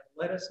and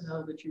let us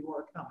know that you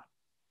are coming.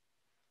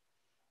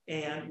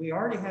 And we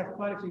already have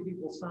quite a few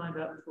people signed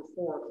up for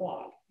 4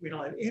 o'clock. We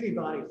don't have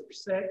anybody for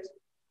 6.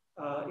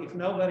 If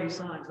nobody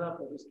signs up,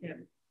 we'll just can't,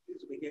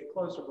 as we get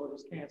closer, we'll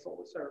just cancel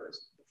the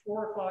service. The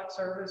 4 o'clock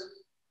service,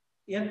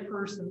 in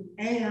person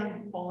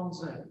and on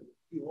Zoom.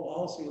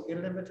 You'll get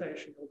an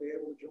invitation. You'll be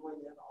able to join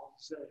in on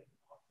Zoom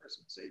on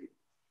Christmas Eve.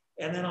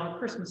 And then on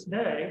Christmas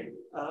Day,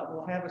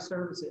 we'll have a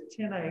service at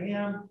 10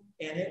 a.m.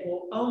 and it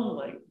will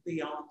only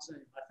be on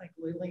Zoom. I think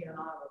Lily and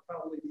I will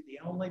probably be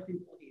the only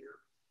people here.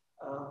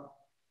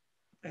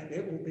 And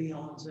it will be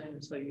on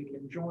Zoom, so you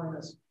can join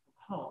us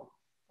from home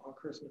on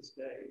Christmas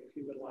Day if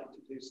you would like to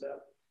do so.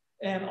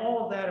 And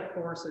all of that, of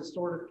course, is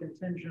sort of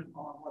contingent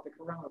on what the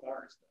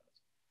coronavirus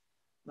does.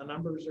 The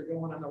numbers are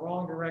going in the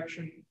wrong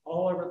direction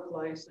all over the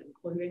place,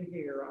 including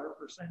here. Our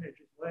percentage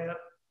is way up,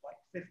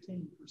 like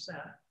 15%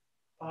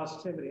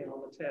 positivity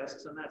on the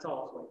tests, and that's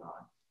awfully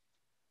high.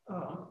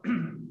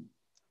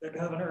 The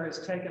governor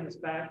has taken us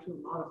back to a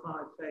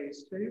modified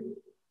phase 2.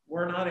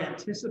 We're not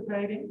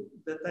anticipating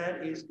that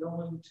that is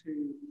going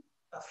to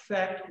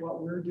affect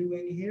what we're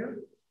doing here,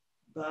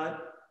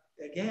 but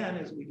again,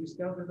 as we just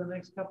go through the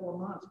next couple of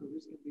months, we're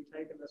just going to be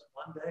taking this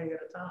one day at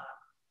a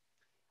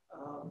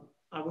time.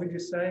 I would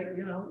just say,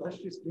 you know, let's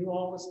just do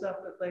all the stuff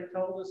that they've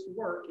told us to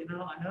work. You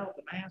know, I know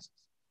the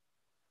masks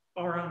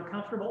are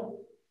uncomfortable.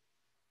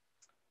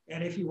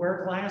 And if you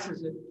wear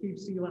glasses, it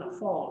keeps you in a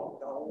fog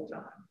the whole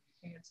time.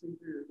 You can't see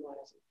through your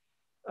glasses.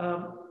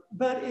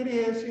 But it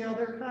is, you know,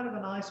 they're kind of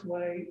a nice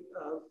way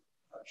of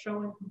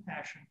showing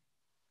compassion.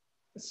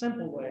 A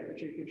simple way that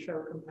you can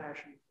show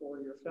compassion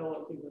for your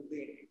fellow human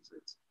beings.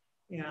 It's,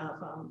 you know,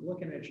 if I'm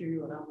looking at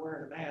you and I'm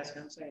wearing a mask,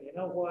 I'm saying, you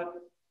know what?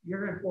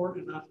 You're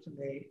important enough to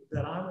me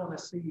that I want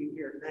to see you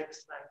here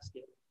next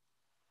Thanksgiving.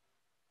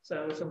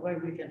 So it's a way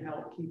we can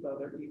help keep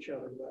each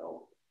other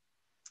well.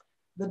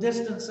 The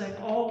distancing,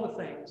 all the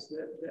things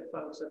that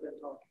folks have been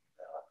talking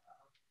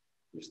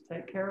about. Just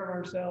take care of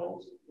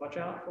ourselves, watch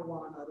out for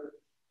one another,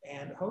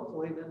 and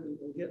hopefully then we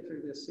will get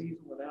through this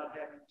season without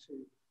having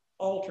to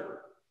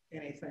alter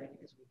anything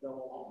as we go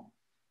along.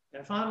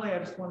 And finally, I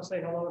just want to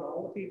say hello to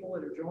all the people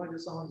that have joined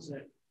us on Zoom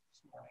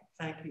this morning.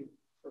 Thank you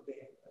for being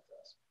with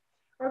us.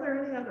 Are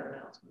there any other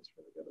announcements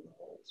for the good of the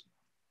whole this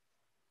morning?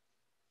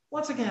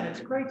 Once again, it's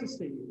great to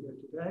see you here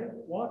today.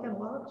 Walk in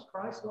love as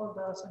Christ loved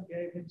us and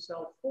gave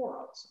himself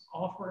for us,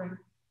 an offering and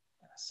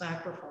a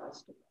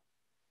sacrifice to God.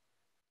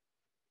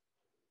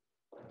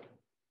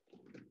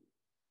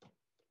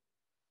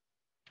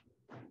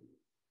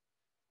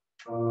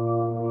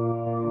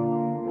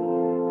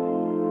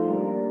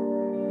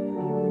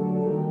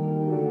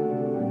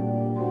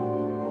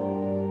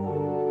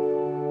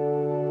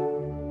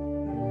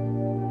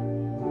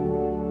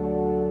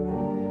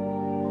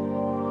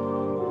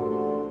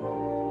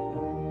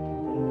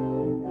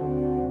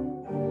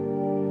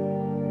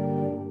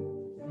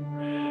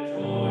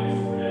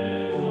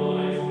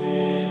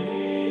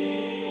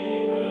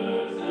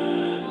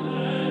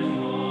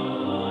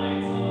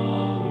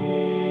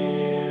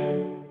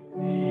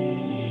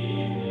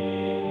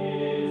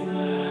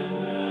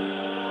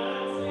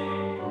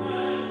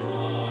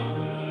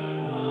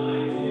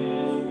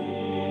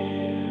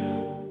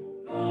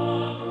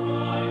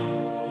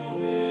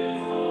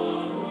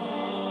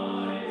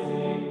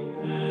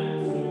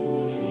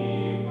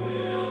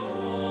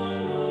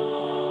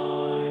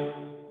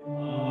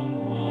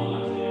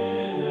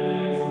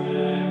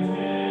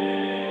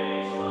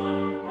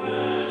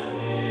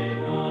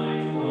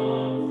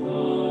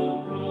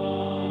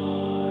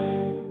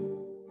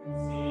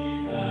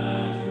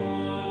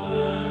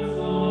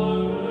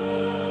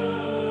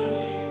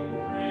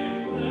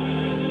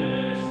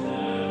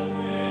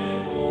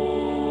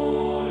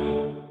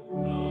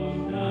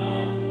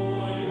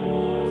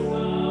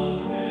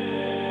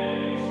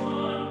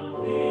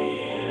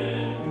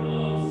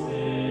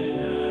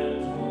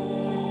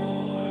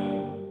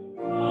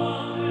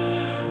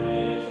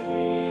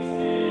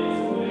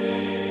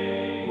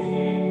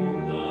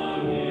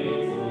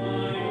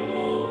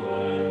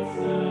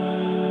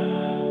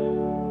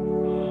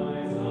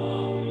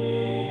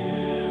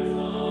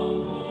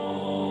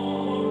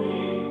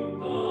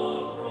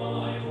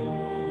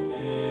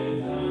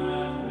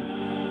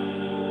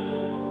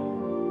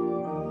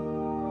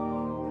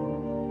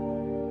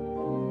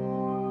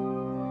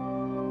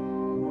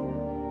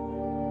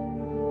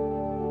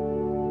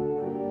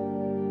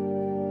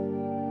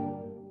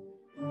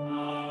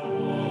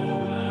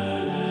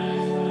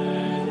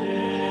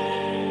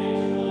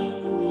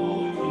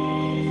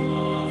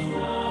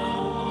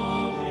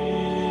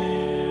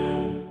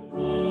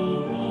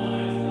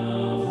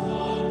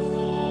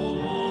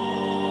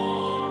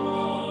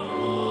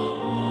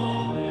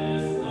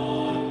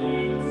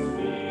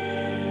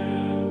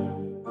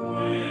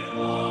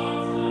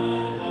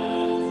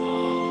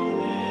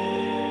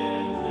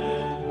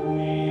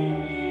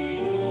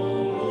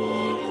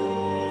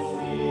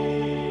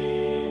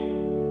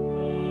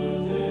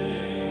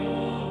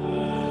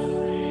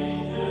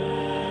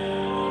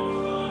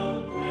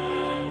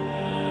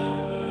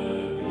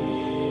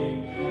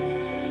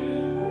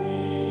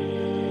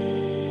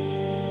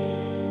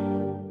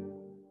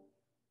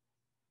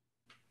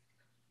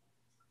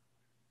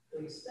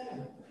 Please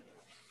stand.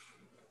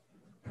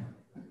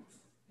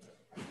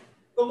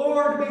 The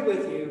Lord be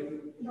with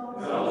you.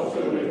 And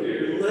also with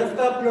you. Lift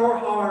up your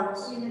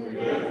hearts.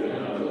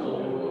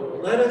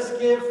 Let us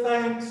give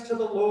thanks to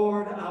the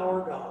Lord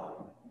our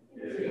God.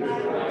 It is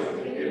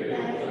right to give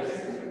thanks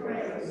and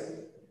praise.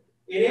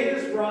 It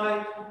is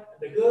right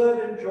and a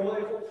good and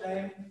joyful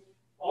thing,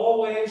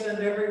 always and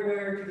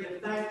everywhere to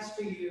give thanks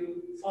to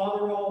you,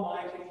 Father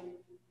Almighty,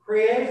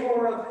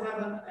 Creator of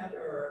heaven and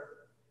earth,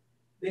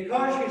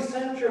 because you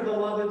sent your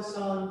beloved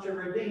Son to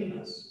redeem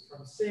us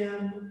from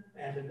sin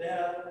and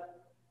death,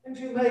 and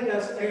to make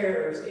us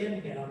heirs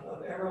in him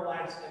of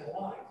everlasting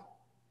life,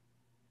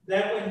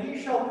 that when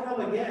he shall come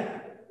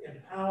again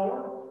in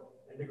power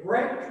and a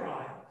great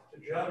triumph to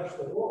judge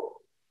the world,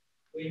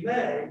 we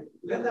may,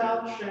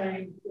 without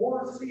shame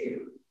or fear,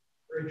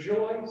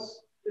 rejoice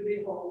to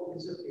behold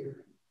his appearing.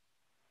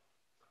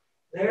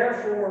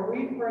 Therefore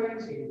we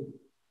praise you,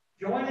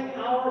 joining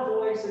our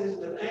voices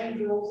with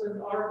angels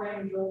and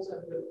archangels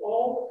and with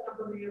all the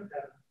company of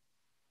heaven,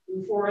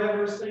 who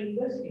forever sing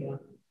this hymn,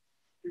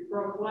 to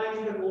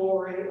proclaim the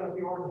glory of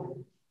your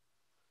name.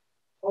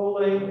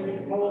 Holy,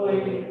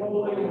 holy,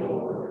 holy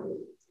Lord,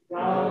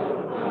 God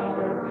of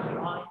power and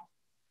might,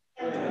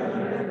 heaven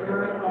and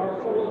earth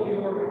are full of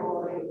your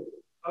glory.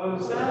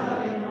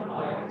 Hosanna in the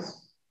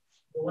highest.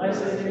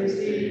 Blessed is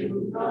he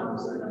who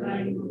comes in the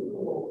name of the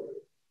Lord.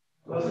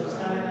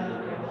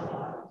 Hosanna in the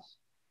highest.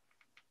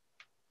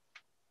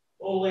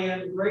 Holy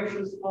and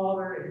gracious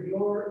Father, in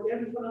your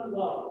infinite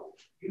love,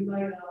 you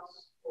made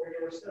us for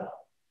yourself.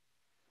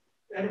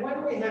 And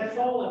when we had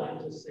fallen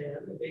into sin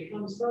and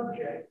become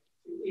subject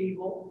to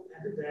evil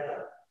and to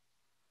death,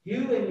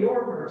 you in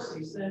your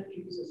mercy sent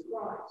Jesus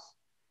Christ,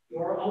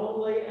 your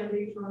only and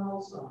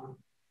eternal Son,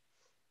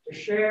 to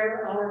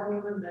share our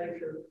human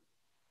nature,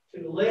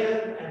 to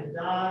live and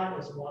die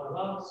as one of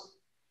us,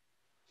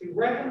 to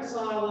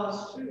reconcile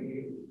us to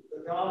you,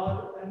 the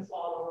God and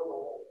Father of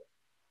all.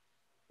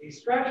 He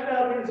stretched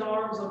out his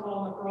arms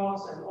upon the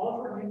cross and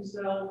offered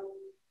himself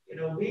in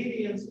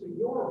obedience to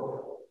your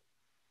will,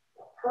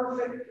 a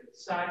perfect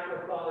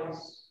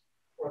sacrifice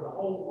for the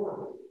whole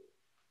world.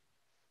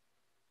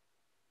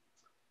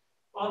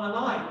 On the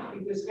night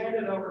he was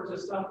handed over to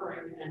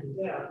suffering and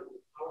death,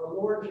 our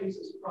Lord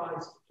Jesus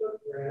Christ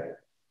took bread,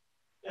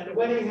 and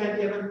when he had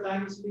given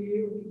thanks to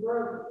you, he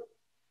broke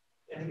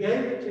it and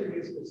gave it to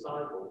his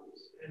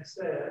disciples and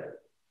said,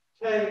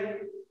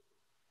 "Take,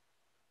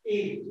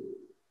 eat.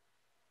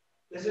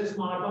 This is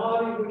my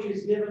body which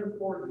is given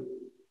for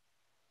you.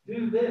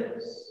 Do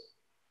this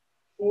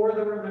for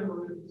the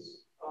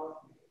remembrance of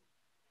me."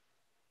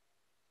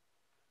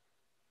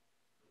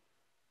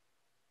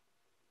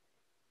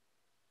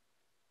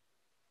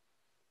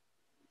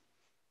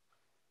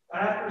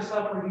 After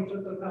supper, he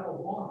took a cup of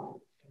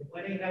wine, and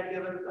when he had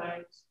given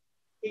thanks,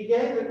 he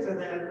gave it to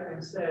them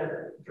and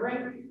said,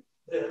 "Drink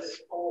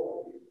this,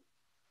 all of you.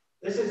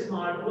 This is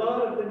my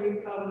blood of the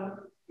new covenant,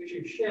 which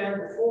is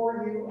shed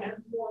for you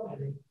and for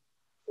many,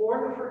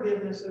 for the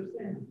forgiveness of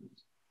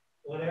sins.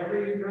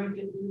 Whenever you drink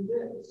it, do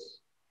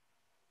this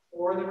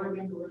for the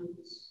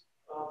remembrance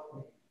of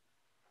me."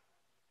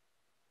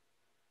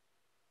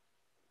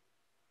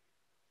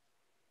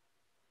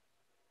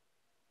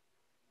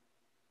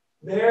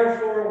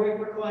 Therefore, we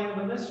proclaim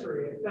the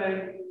mystery of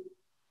faith.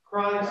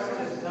 Christ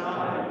has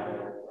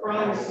died.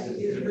 Christ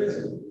is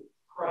risen.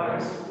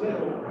 Christ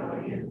will come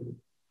again.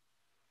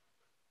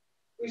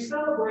 We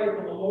celebrate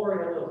the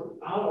memorial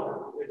of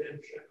our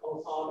redemption,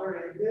 O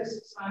Father, in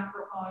this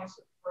sacrifice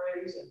of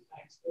praise and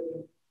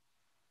thanksgiving.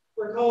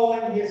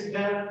 Recalling his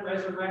death,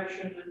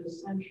 resurrection, and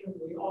ascension,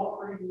 we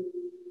offer you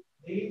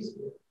these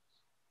gifts.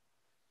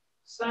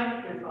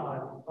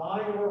 Sanctified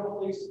by your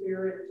Holy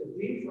Spirit to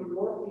be for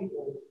your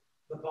people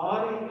the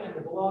body and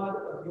the blood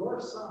of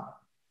your Son,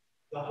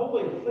 the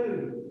holy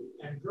food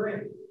and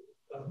drink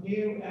of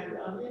new and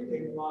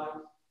unending life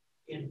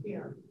in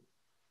him.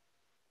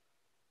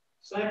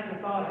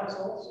 Sanctify us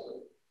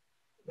also,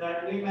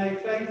 that we may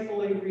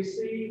faithfully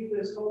receive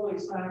this holy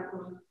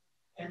sacrament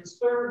and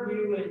serve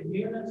you in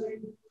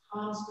unity,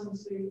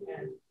 constancy,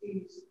 and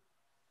peace,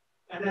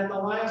 and at the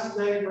last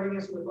day bring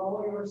us with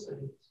all your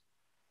saints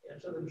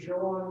into the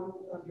joy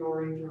of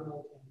your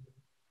eternal kingdom.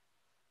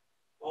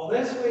 All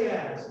this we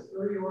ask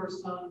through your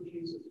Son,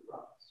 Jesus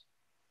Christ,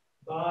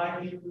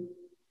 by him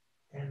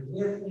and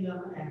with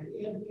him and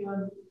in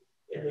him,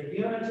 in the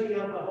unity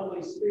of the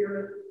Holy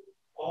Spirit.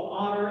 All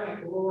honor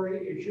and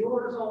glory is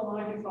yours,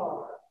 Almighty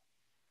Father,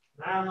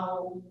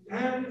 now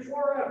and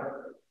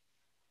forever.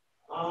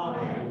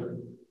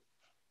 Amen.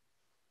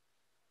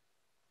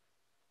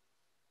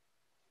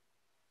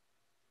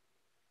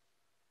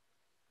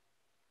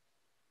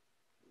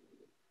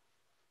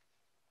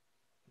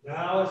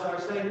 Now, as our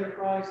Savior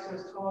Christ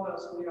has taught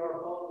us, we are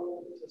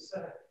bold to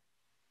say,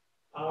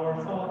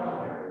 Our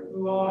Father,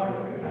 who art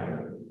in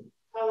heaven,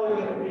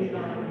 hallowed be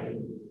thy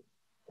name.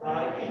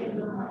 Thy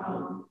kingdom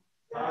come,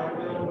 thy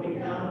will be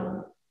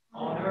done,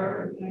 on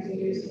earth as it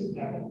is in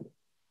heaven.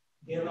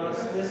 Give us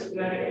this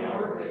day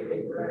our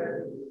daily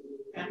bread,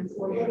 and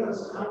forgive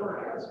us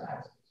our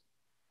trespasses,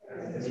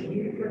 as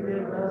we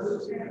forgive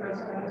those who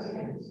trespass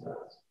against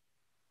us.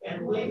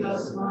 And lead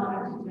us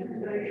not into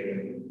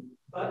temptation,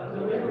 but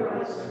deliver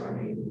us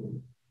from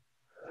evil.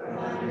 For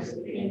thine is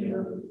the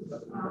kingdom, the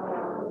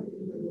power,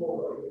 and the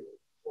glory,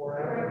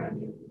 forever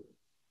and ever.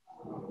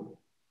 Amen.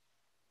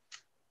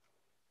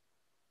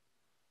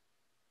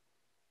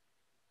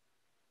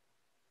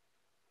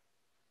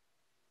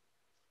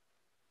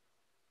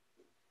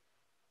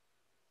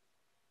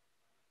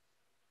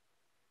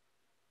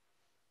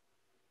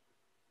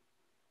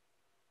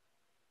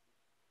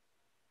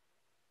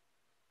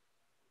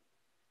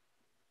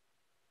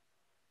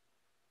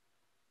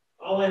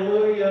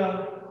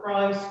 Alleluia,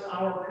 Christ,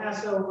 our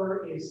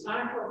Passover, is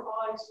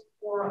sacrificed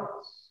for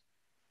us.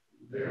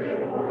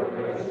 Therefore,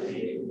 let us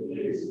eat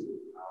this,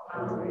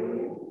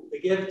 Alleluia. The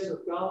gifts of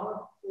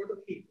God for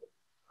the people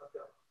of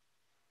God.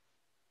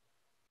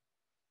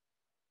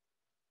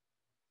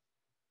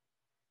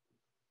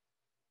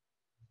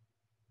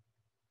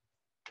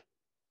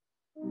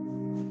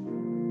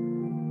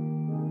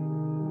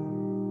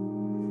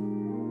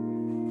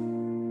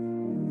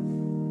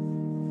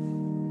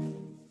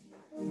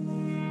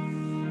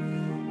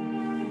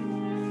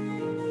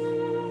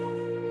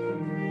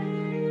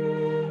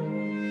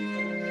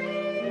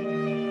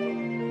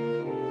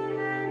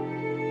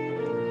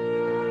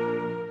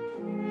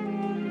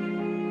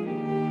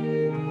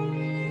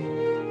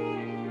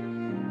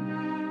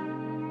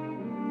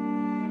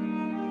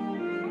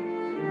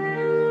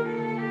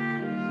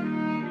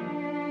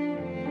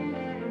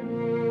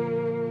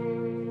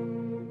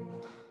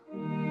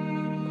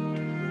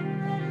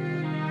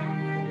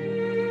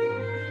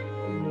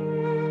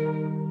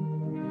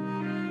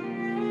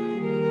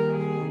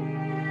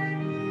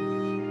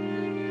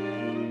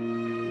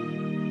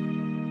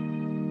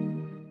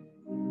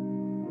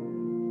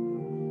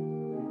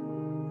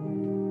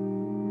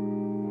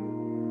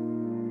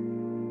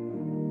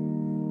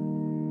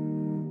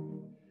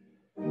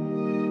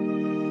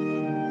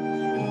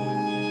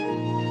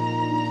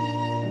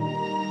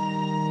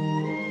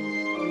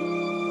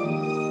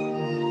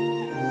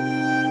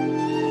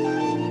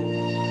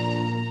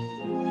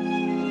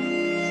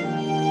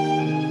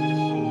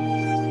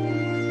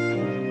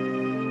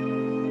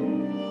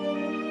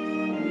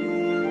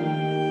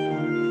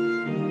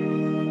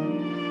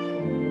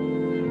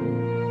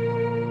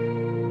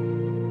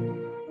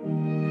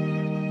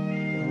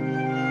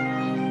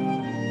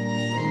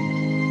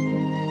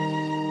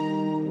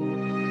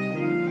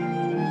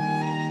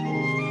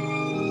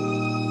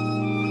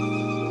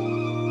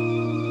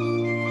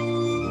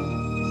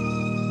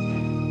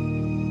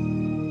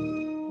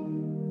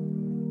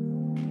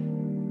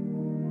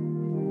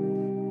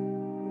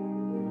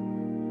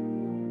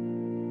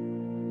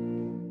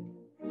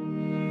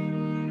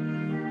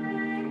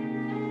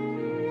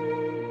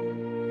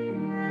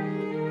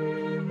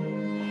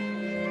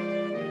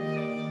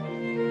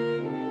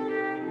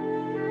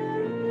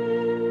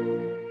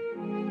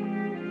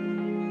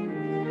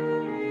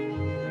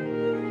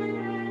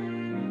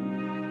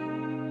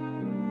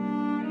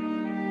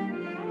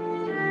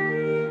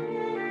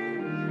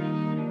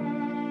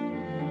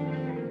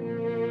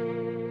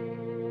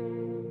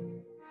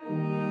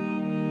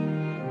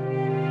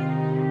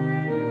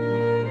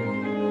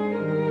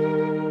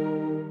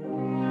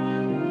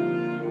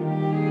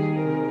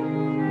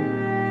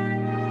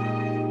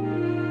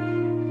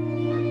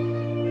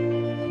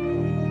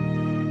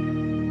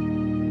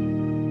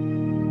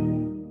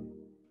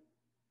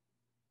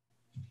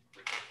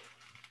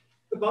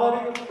 The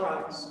body of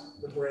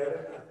Christ, the bread of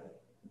heaven.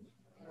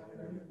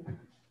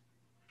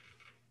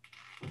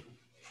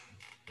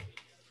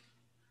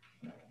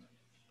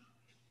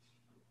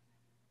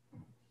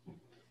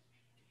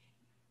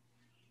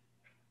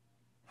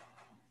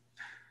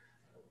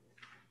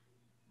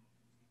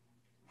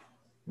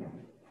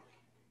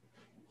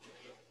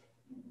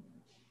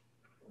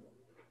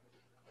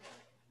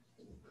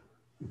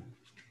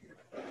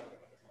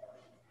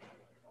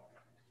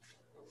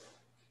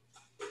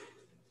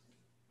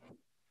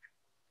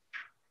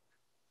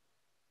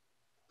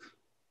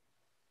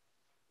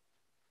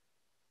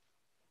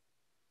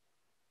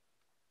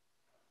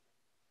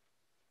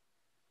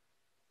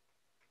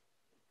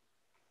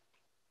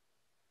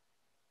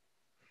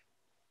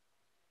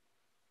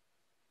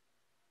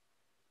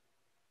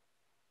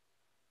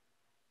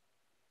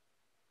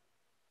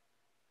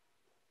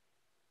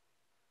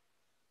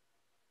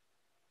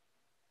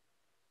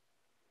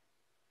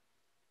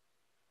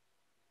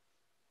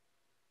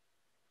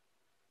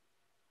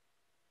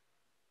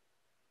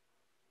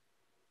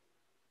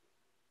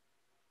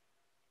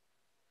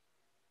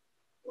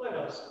 Let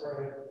us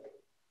pray.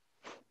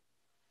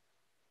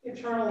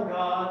 Eternal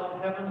God,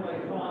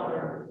 Heavenly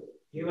Father,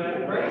 you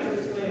have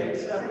graciously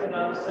accepted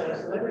us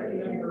as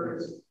living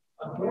members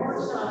of your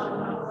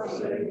Son, our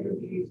Savior,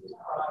 Jesus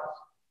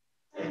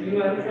Christ, and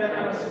you have fed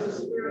us with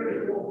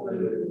spiritual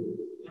food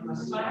in the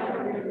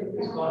sacrament of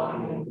his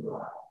body and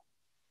blood.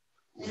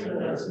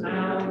 Send us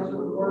now to the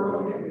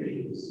world of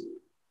peace,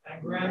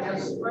 and grant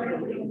us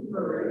strength and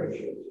courage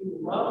to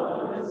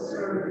love and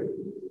serve you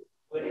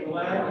with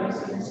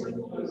gladness and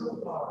simplicity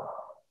of heart.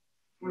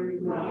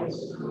 through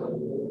Christ our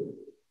Lord.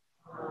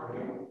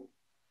 Amen.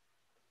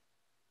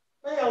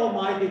 May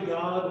Almighty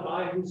God,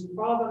 by whose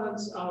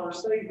providence our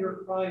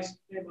Savior Christ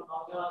came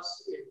among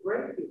us in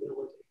great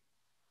humility,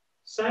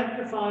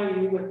 sanctify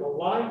you with the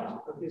light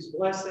of his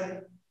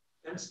blessing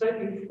and set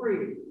you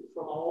free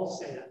from all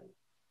sin.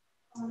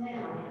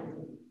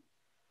 Amen.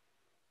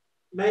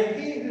 May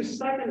he whose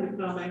second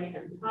coming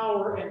in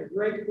power and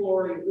great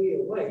glory we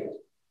await,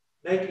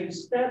 make you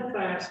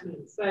steadfast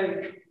in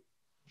faith,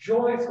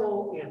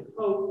 joyful in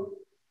hope,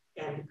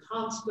 and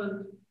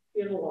constant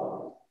in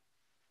love.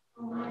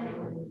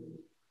 Amen.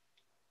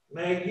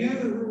 May you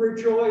who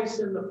rejoice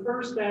in the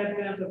first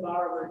advent of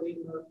our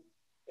Redeemer,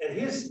 at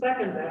his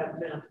second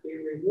advent be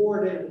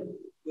rewarded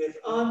with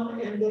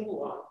unending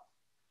life.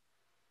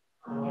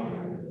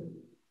 Amen.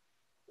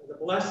 And the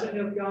blessing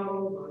of God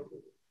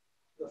Almighty,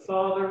 the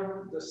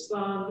Father, the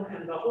Son,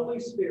 and the Holy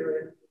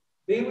Spirit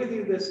be with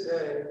you this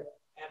day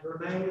and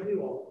remain with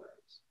you always.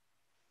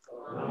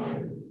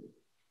 Amen.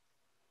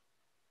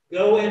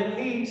 Go in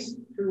peace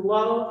to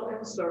love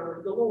and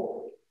serve the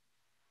Lord.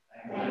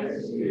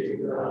 Thanks be to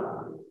God.